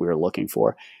this is what we were looking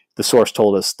for. The source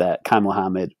told us that Khan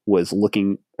Mohammed was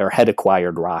looking, or had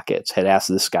acquired rockets, had asked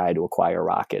this guy to acquire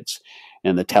rockets.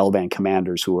 And the Taliban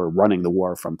commanders who were running the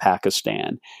war from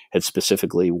Pakistan had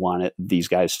specifically wanted these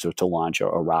guys to launch a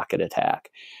rocket attack.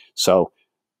 So,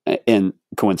 and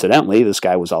coincidentally, this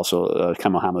guy was also,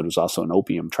 Khan Mohammed was also an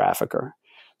opium trafficker.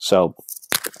 So,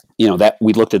 that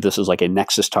we looked at this as like a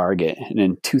nexus target. And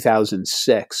in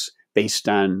 2006, based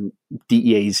on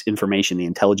DEA's information, the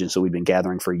intelligence that we've been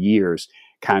gathering for years,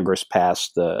 Congress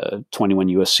passed the 21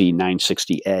 USC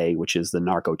 960A, which is the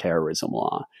narco-terrorism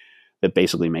law. that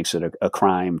basically makes it a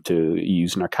crime to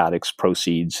use narcotics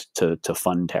proceeds to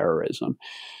fund terrorism.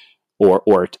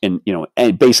 Or in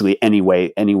basically any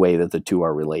way that the two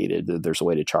are related, there's a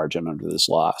way to charge it under this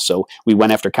law. So we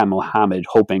went after Khan Mohammed,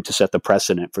 hoping to set the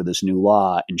precedent for this new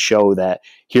law and show that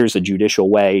here's a judicial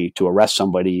way to arrest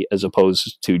somebody, as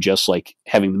opposed to just like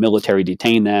having the military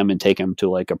detain them and take them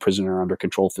to like a prisoner under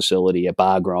control facility at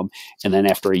Bagram, and then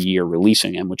after a year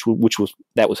releasing him, which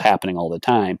was happening all the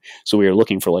time. So we were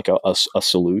looking for like a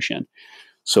solution.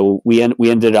 So we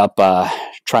ended up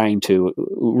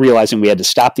realizing we had to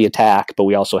stop the attack, but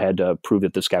we also had to prove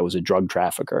that this guy was a drug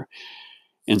trafficker.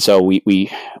 And so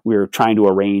we were trying to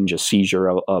arrange a seizure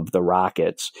of the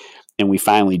rockets, and we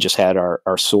finally just had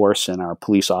our source and our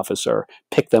police officer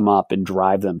pick them up and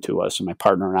drive them to us. And my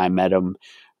partner and I met them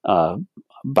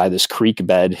by this creek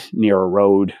bed near a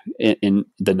road in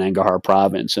the Nangarhar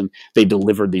province, and they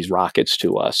delivered these rockets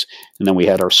to us. And then we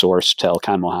had our source tell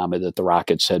Khan Mohammed that the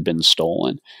rockets had been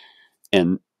stolen,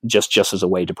 and just as a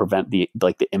way to prevent the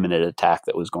imminent attack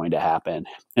that was going to happen.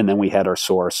 And then we had our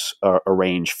source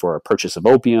arrange for a purchase of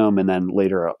opium, and then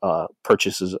later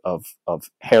purchases of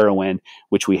heroin,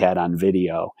 which we had on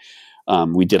video.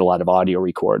 We did a lot of audio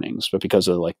recordings, but because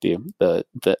of like the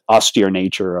austere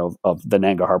nature of the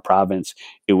Nangarhar province,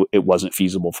 it wasn't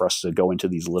feasible for us to go into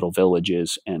these little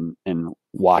villages and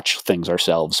watch things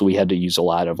ourselves. So we had to use a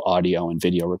lot of audio and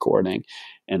video recording,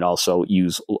 and also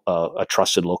use a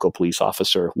trusted local police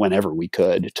officer whenever we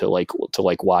could to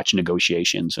watch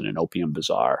negotiations in an opium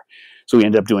bazaar. So we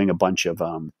ended up doing a bunch of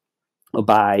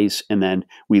buys, and then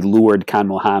we lured Khan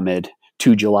Mohammed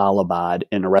to Jalalabad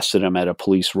and arrested him at a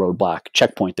police roadblock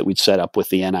checkpoint that we'd set up with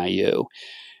the NIU,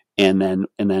 and then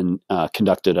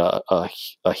conducted a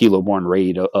helo-borne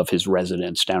raid of his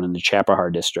residence down in the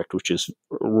Chapahar district, which is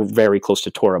very close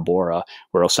to Tora Bora,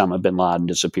 where Osama bin Laden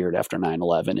disappeared after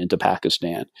 9/11 into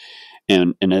Pakistan,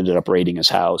 and ended up raiding his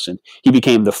house. And he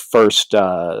became the first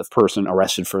person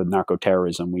arrested for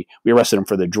narco-terrorism. We arrested him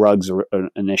for the drugs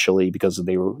initially because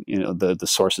they were, the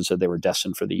sources said they were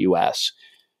destined for the U.S.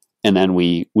 And then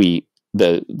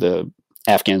the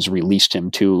Afghans released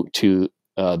him to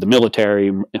the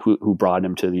military, who brought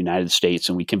him to the United States,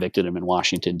 and we convicted him in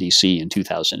Washington, D.C. in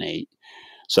 2008.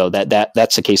 So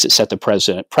that's the case that set the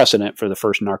precedent for the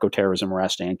first narco-terrorism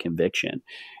arrest and conviction.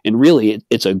 And really,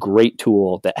 it's a great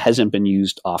tool that hasn't been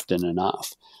used often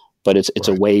enough. But it's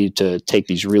right. A way to take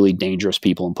these really dangerous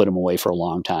people and put them away for a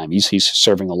long time. He's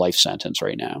serving a life sentence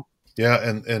right now. Yeah,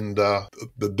 and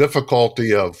the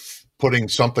difficulty of putting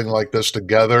something like this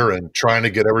together and trying to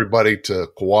get everybody to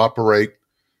cooperate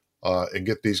and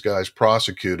get these guys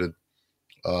prosecuted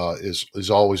is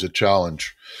always a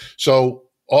challenge. So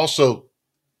also,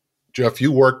 Jeff,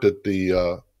 you worked at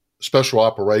the Special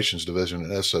Operations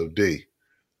Division at SOD.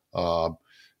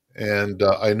 And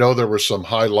I know there were some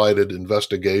highlighted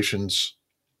investigations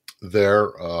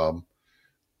there.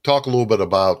 Talk a little bit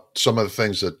about some of the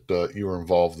things that you were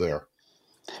involved there.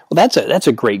 Well, that's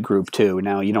a great group too.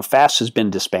 Now, FAST has been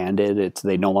disbanded.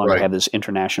 They no longer have this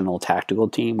international tactical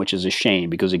team, which is a shame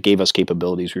because it gave us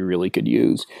capabilities we really could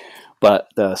use. But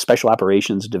the Special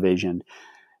Operations Division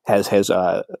it's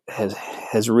a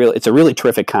really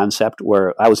terrific concept,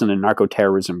 where I was in a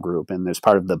narco-terrorism group, and there's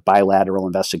part of the Bilateral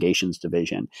Investigations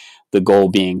Division, the goal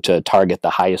being to target the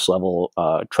highest level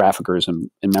traffickers and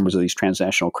members of these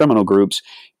transnational criminal groups,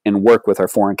 and work with our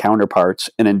foreign counterparts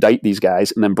and indict these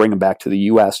guys and then bring them back to the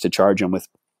U.S. to charge them with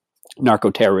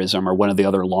narco-terrorism, or one of the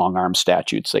other long-arm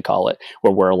statutes, they call it,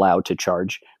 where we're allowed to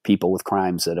charge people with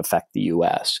crimes that affect the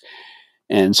U.S.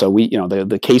 And so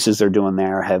the cases they're doing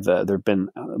there there've been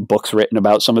books written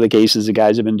about some of the cases the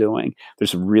guys have been doing.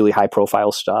 There's some really high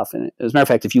profile stuff. And as a matter of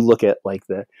fact, if you look at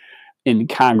in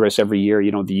Congress every year,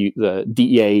 the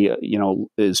DEA,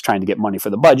 is trying to get money for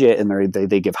the budget, and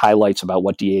they give highlights about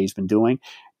what DEA has been doing.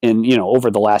 And,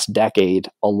 over the last decade,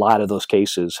 a lot of those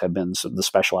cases have been the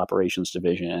Special Operations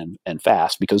Division and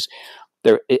FAST, because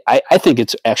I think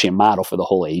it's actually a model for the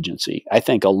whole agency. I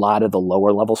think a lot of the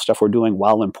lower level stuff we're doing,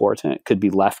 while important, could be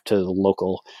left to the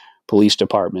local police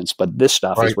departments. But this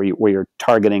stuff is where you're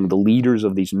targeting the leaders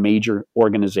of these major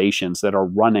organizations that are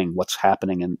running what's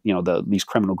happening in these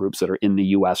criminal groups that are in the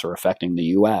U.S. or affecting the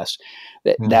U.S.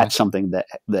 That's something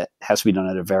that has to be done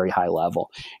at a very high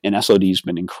level. And SOD has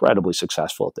been incredibly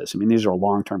successful at this. I mean, these are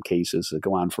long-term cases that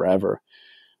go on forever.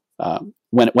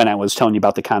 When I was telling you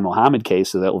about the Khan Mohammed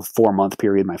case, so that 4-month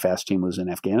period my FAST team was in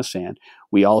Afghanistan,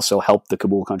 we also helped the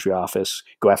Kabul country office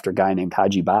go after a guy named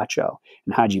Haji Bacho.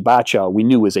 And Haji Bacho, we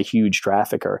knew, was a huge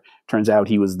trafficker. Turns out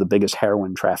he was the biggest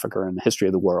heroin trafficker in the history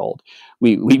of the world.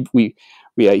 He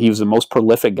was the most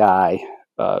prolific guy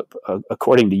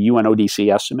according to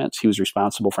UNODC estimates, he was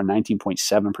responsible for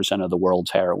 19.7% of the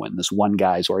world's heroin. This one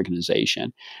guy's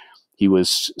organization. He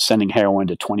was sending heroin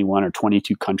to 21 or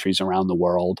 22 countries around the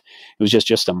world. It was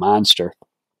just a monster.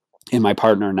 And my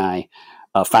partner and I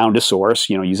found a source,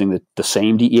 using the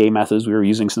same DEA methods we were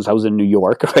using since I was in New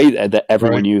York, right, that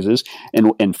everyone uses,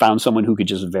 and found someone who could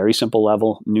just very simple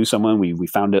level knew someone. We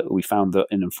found an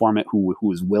informant who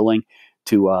was willing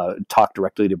to talk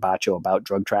directly to Bacho about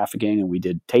drug trafficking, and we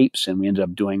did tapes, and we ended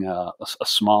up doing a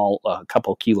small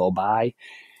couple kilo buy,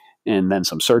 and then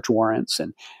some search warrants,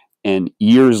 and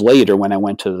years later, when I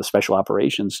went to the Special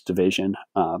Operations Division,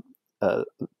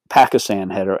 Pakistan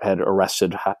had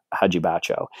arrested Haji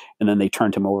Bacho, and then they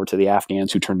turned him over to the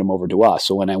Afghans, who turned him over to us.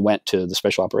 So when I went to the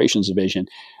Special Operations Division,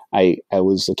 I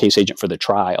was the case agent for the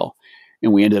trial,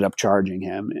 and we ended up charging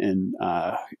him and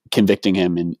convicting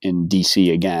him in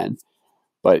D.C. again.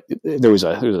 But there was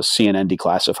a CNN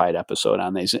declassified episode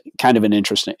on these, kind of an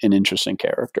interesting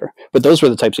character. But those were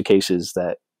the types of cases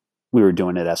that we were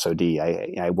doing at SOD.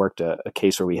 I worked a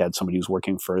case where we had somebody who was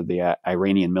working for the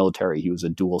Iranian military. He was a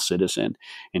dual citizen,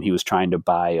 and he was trying to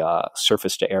buy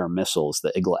surface-to-air missiles,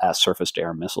 the Igla-S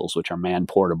surface-to-air missiles, which are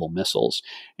man-portable missiles.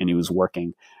 And he was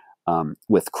working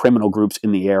with criminal groups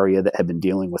in the area that had been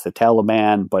dealing with the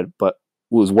Taliban, but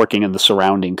was working in the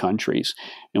surrounding countries.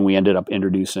 And we ended up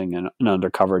introducing an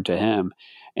undercover to him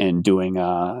and doing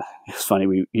it's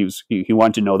funny, he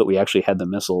wanted to know that we actually had the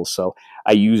missiles. So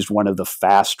I used one of the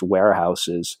FAST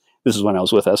warehouses. This is when I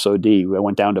was with SOD. I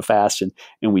went down to FAST,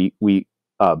 and we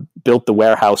built the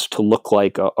warehouse to look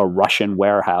like a Russian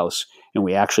warehouse, and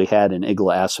we actually had an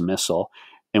Igla-S missile.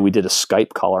 And we did a Skype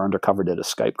call. Our undercover did a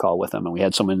Skype call with him, and we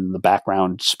had someone in the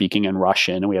background speaking in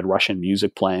Russian, and we had Russian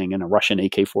music playing and a Russian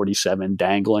AK-47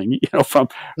 dangling, from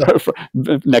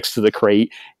next to the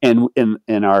crate. And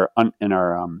our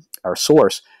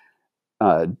source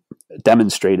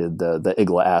demonstrated the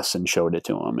Igla-S and showed it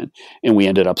to him, and we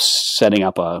ended up setting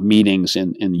up meetings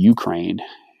in Ukraine.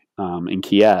 In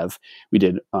Kiev, we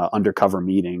did undercover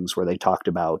meetings where they talked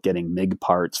about getting MiG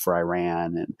parts for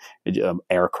Iran and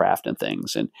aircraft and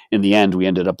things. And in the end, we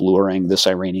ended up luring this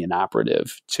Iranian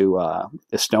operative to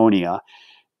Estonia,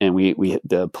 and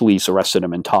the police arrested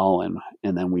him in Tallinn,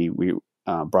 and then we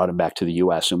brought him back to the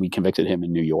U.S. and we convicted him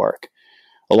in New York.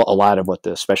 A lot of what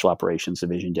the Special Operations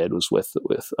Division did was with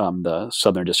the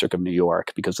Southern District of New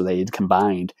York, because they had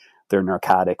combined their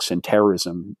narcotics and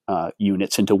terrorism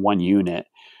units into one unit,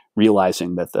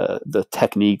 realizing that the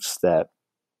techniques that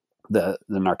the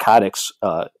narcotics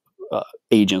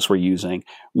agents were using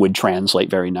would translate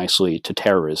very nicely to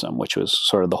terrorism, which was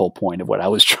sort of the whole point of what I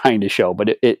was trying to show.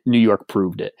 But New York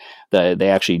proved it. They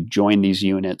actually joined these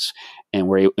units and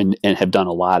have done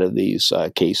a lot of these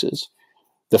cases.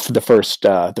 The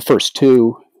first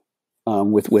two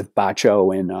with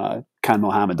Bacho and Khan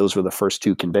Mohammed, those were the first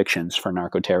two convictions for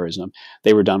narcoterrorism.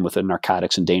 They were done with the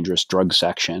Narcotics and Dangerous Drugs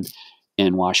section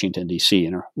in Washington, D.C.,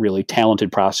 and a really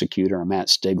talented prosecutor, Matt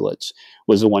Stiglitz,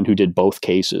 was the one who did both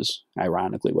cases,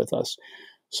 ironically, with us.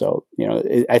 So,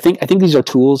 I think these are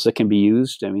tools that can be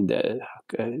used. I mean, the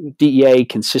DEA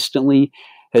consistently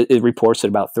it reports that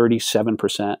about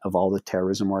 37% of all the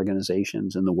terrorism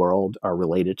organizations in the world are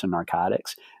related to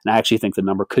narcotics. And I actually think the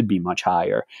number could be much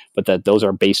higher, but that those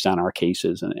are based on our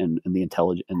cases and the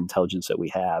intelligence that we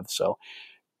have. So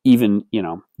even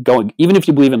if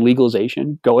you believe in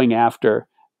legalization, going after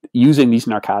using these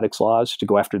narcotics laws to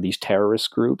go after these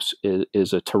terrorist groups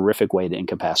is a terrific way to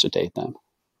incapacitate them.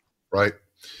 Right.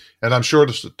 And I'm sure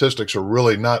the statistics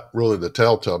are not really the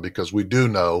telltale, because we do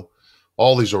know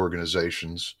all these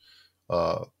organizations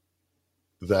that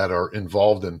are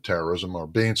involved in terrorism are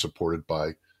being supported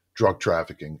by drug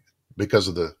trafficking because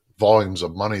of the volumes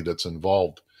of money that's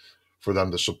involved for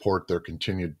them to support their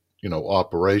continued,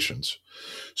 operations.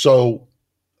 So,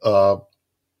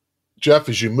 Jeff,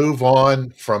 as you move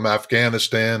on from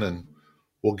Afghanistan, and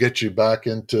we'll get you back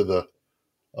into the,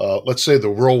 let's say, the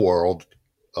real world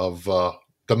of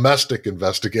domestic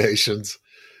investigations,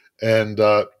 and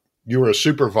you were a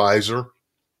supervisor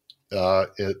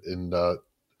in the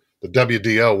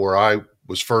WDO, where I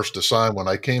was first assigned when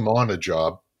I came on a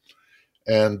job.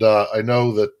 And I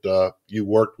know that you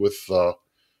worked with the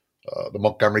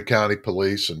Montgomery County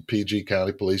Police and PG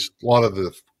County Police. A lot of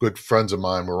the good friends of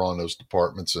mine were on those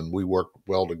departments, and we worked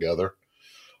well together.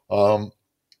 Tell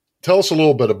us a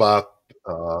little bit about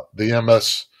the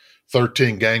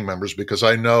MS-13 gang members, because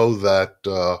I know that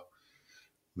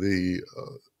the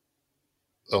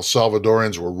El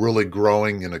Salvadorians were really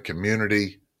growing in a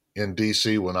community in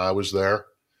D.C. when I was there,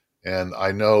 and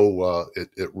I know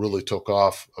it really took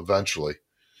off eventually.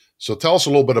 So tell us a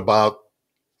little bit about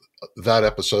that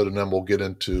episode, and then we'll get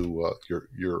into your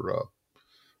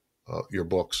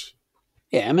books.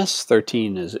 Yeah,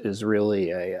 MS-13 is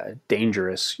really a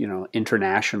dangerous,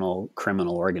 international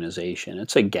criminal organization.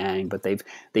 It's a gang, but they've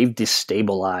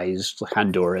destabilized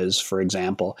Honduras, for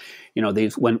example.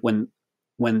 They've when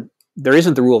there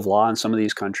isn't the rule of law in some of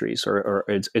these countries, or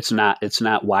it's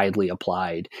not widely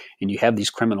applied, and you have these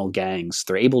criminal gangs,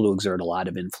 they're able to exert a lot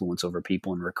of influence over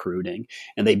people in recruiting,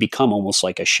 and they become almost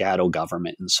like a shadow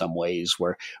government in some ways,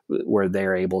 where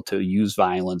they're able to use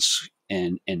violence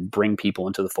and bring people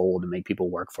into the fold and make people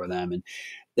work for them. And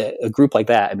a group like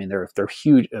that, I mean, they're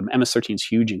huge. MS-13 is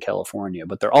huge in California,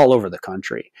 but they're all over the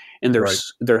country, and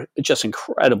they're just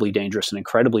incredibly dangerous and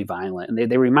incredibly violent. And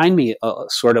they remind me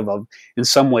sort of in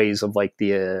some ways of like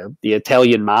the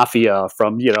Italian mafia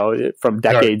from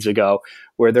decades ago,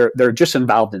 where they're just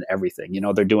involved in everything.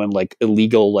 They're doing like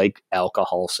illegal like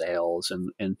alcohol sales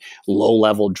and low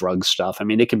level drug stuff. I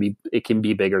mean, it can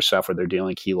be bigger stuff where they're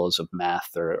dealing kilos of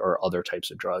meth or other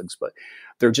types of drugs, but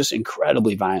they're just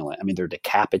incredibly violent. I mean, they're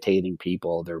decapitating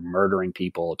people, they're murdering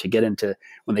people.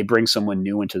 When they bring someone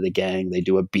new into the gang, they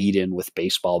do a beat in with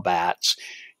baseball bats.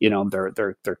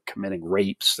 They're committing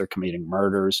rapes, they're committing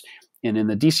murders. And in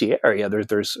the DC area,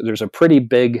 there's a pretty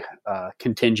big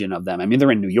contingent of them. I mean, they're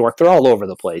in New York, they're all over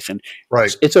the place, and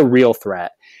it's a real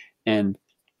threat. And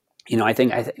I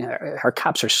think our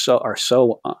cops are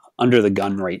so under the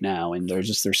gun right now, and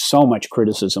there's so much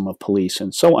criticism of police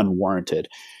and so unwarranted.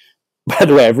 By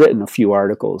the way, I've written a few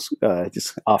articles,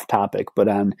 just off topic, but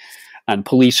on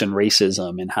police and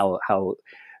racism, and how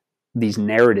these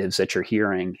narratives that you're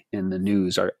hearing in the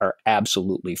news are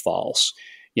absolutely false.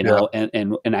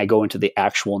 And I go into the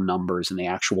actual numbers and the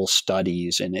actual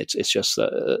studies, and it's just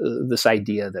this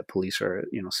idea that police are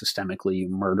systemically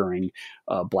murdering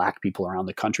Black people around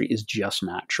the country is just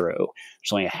not true.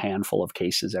 There's only a handful of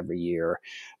cases every year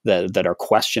that are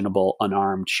questionable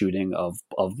unarmed shooting of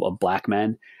Black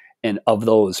men. And of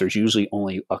those, there's usually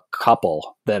only a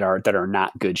couple that are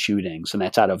not good shootings, and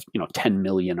that's out of 10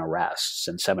 million arrests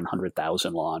and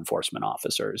 700,000 law enforcement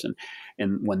officers.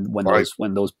 And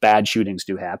when those bad shootings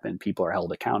do happen, people are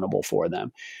held accountable for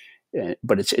them.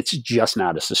 But it's just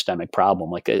not a systemic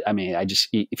problem. Like, I mean,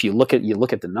 if you look at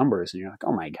the numbers and you're like,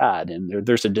 oh my God, and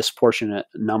there's a disproportionate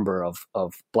number of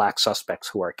Black suspects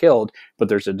who are killed, but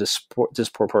there's a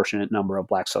disproportionate number of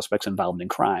Black suspects involved in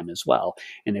crime as well.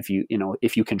 And if you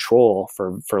control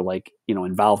for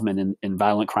involvement in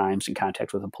violent crimes and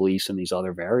contact with the police and these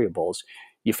other variables,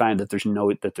 you find that there's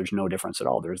no difference at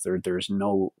all. There's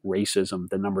no racism.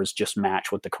 The numbers just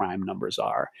match what the crime numbers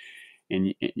are.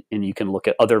 And you can look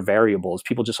at other variables.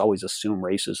 People just always assume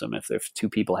racism if two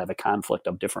people have a conflict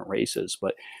of different races,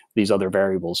 but these other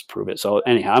variables prove it. So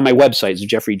anyhow, on my website is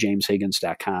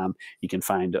jeffreyjameshiggins.com. You can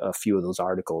find a few of those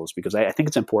articles, because I think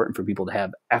it's important for people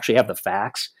to actually have the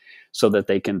facts, so that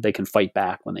they can fight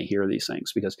back when they hear these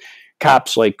things. Because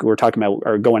cops, like we're talking about,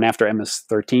 are going after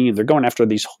MS-13. They're going after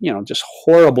these, just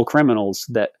horrible criminals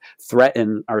that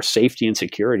threaten our safety and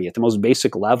security at the most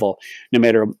basic level. No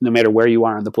matter where you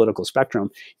are on the political spectrum,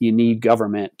 you need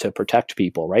government to protect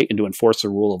people, right, and to enforce the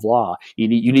rule of law. You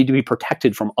need to be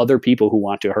protected from other people who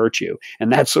want to hurt you,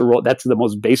 and that's the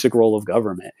most basic role of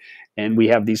government. And we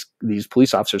have these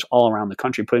police officers all around the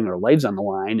country putting their lives on the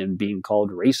line and being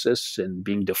called racists and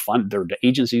being defunded. Their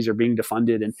agencies are being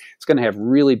defunded, and it's going to have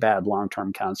really bad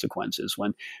long-term consequences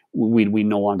when we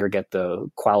no longer get the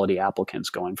quality applicants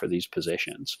going for these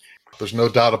positions. There's no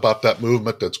doubt about that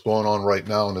movement that's going on right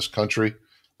now in this country.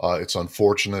 It's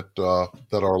unfortunate that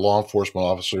our law enforcement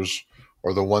officers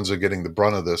are the ones that are getting the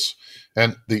brunt of this.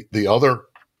 And the other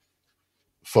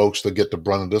folks that get the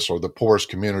brunt of this are the poorest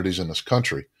communities in this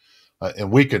country.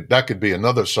 And that could be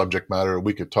another subject matter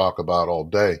we could talk about all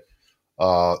day.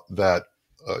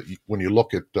 When you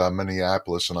look at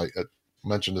Minneapolis, and I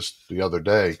mentioned this the other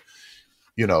day,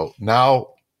 now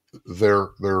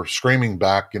they're screaming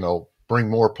back, bring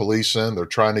more police in. They're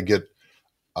trying to get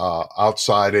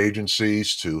outside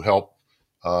agencies to help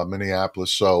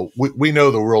Minneapolis. So we know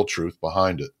the real truth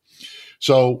behind it.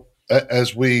 So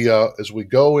as we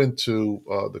go into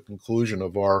the conclusion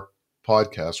of our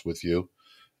podcast with you,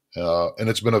 and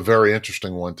it's been a very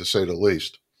interesting one, to say the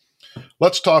least.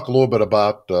 Let's talk a little bit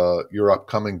about your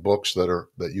upcoming books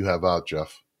that you have out,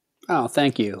 Jeff. Oh,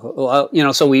 thank you.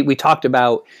 Well, so we talked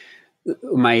about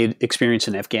my experience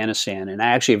in Afghanistan, and I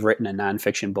actually have written a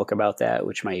nonfiction book about that,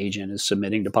 which my agent is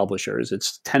submitting to publishers.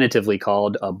 It's tentatively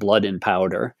called Blood and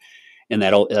Powder, and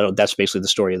that's basically the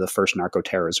story of the first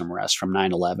narcoterrorism arrest from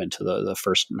 9/11 to the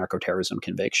first narcoterrorism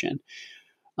conviction.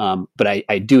 But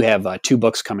I do have 2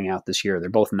 books coming out this year.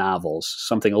 They're both novels,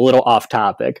 something a little off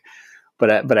topic,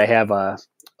 but I have a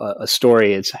a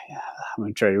story. I'm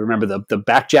going to try to remember the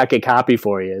back jacket copy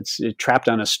for you. It's trapped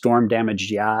on a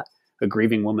storm-damaged yacht. A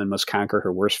grieving woman must conquer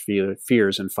her worst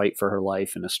fears and fight for her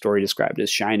life. And a story described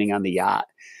as Shining on the Yacht.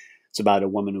 It's about a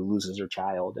woman who loses her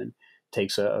child and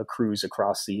takes a cruise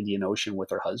across the Indian Ocean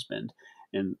with her husband.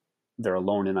 And they're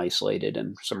alone and isolated,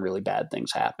 and some really bad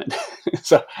things happen.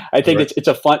 So I think it's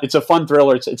a fun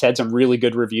thriller. It's had some really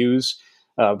good reviews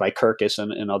by Kirkus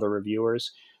and other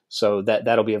reviewers. So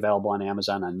that'll be available on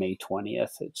Amazon on May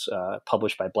 20th. It's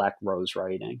published by Black Rose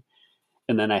Writing.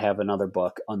 And then I have another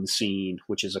book, Unseen,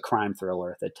 which is a crime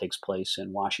thriller that takes place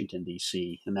in Washington,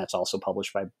 D.C. And that's also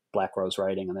published by Black Rose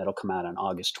Writing, and that'll come out on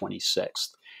August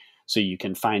 26th. So you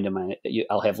can find them.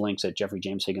 I'll have links at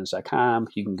jeffreyjameshiggins.com.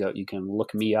 You can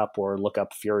look me up or look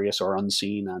up Furious or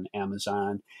Unseen on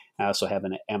Amazon. I also have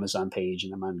an Amazon page,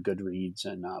 and I'm on Goodreads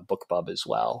and BookBub as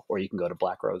well. Or you can go to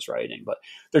Black Rose Writing. But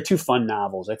they're two fun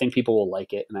novels. I think people will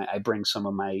like it, and I bring some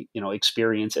of my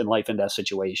experience in life and death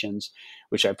situations,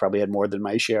 which I've probably had more than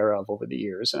my share of over the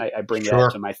years, and I bring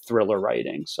that to my thriller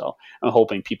writing. So I'm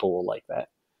hoping people will like that.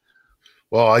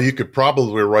 Well, you could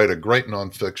probably write a great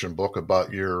nonfiction book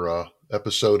about your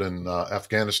episode in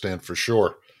Afghanistan for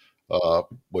sure,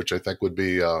 which I think would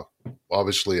be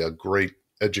obviously a great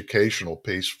educational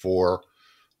piece for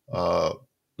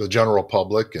the general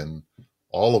public and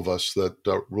all of us that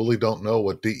really don't know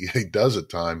what DEA does at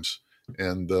times,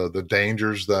 and the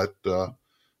dangers that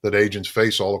agents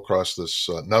face all across this,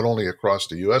 not only across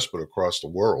the U.S., but across the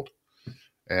world.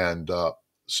 And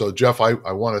so, Jeff, I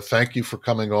want to thank you for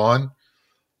coming on.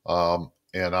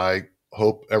 And I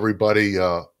hope everybody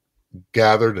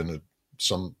gathered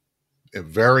some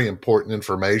very important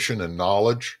information and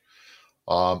knowledge.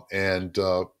 And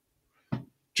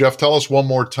Jeff, tell us one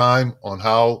more time on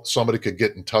how somebody could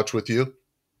get in touch with you.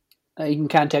 You can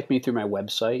contact me through my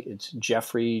website. It's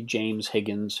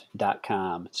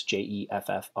jeffreyjameshiggins.com. It's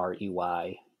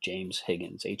JEFFREY, James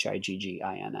Higgins,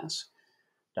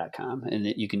 HIGGINS.com. And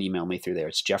you can email me through there.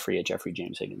 It's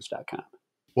jeffrey@jeffreyjameshiggins.com.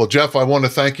 Well, Jeff, I want to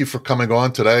thank you for coming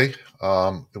on today.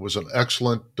 It was an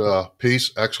excellent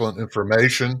piece, excellent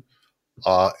information,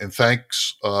 and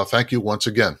thank you once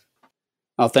again.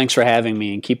 Oh, thanks for having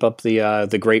me, and keep up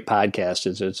the great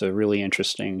podcast. It's a really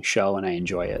interesting show, and I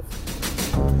enjoy it.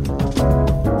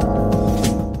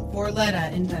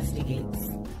 Forletta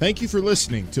Investigates. Thank you for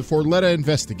listening to Forletta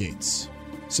Investigates.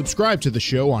 Subscribe to the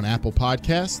show on Apple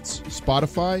Podcasts,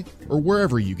 Spotify, or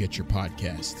wherever you get your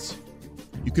podcasts.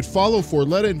 You could follow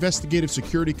Forletta Investigative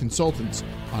Security Consultants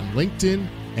on LinkedIn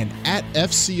and at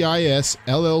FCIS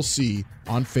LLC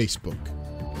on Facebook.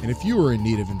 And if you are in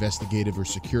need of investigative or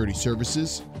security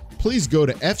services, please go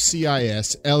to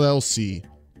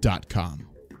FCISLLC.com.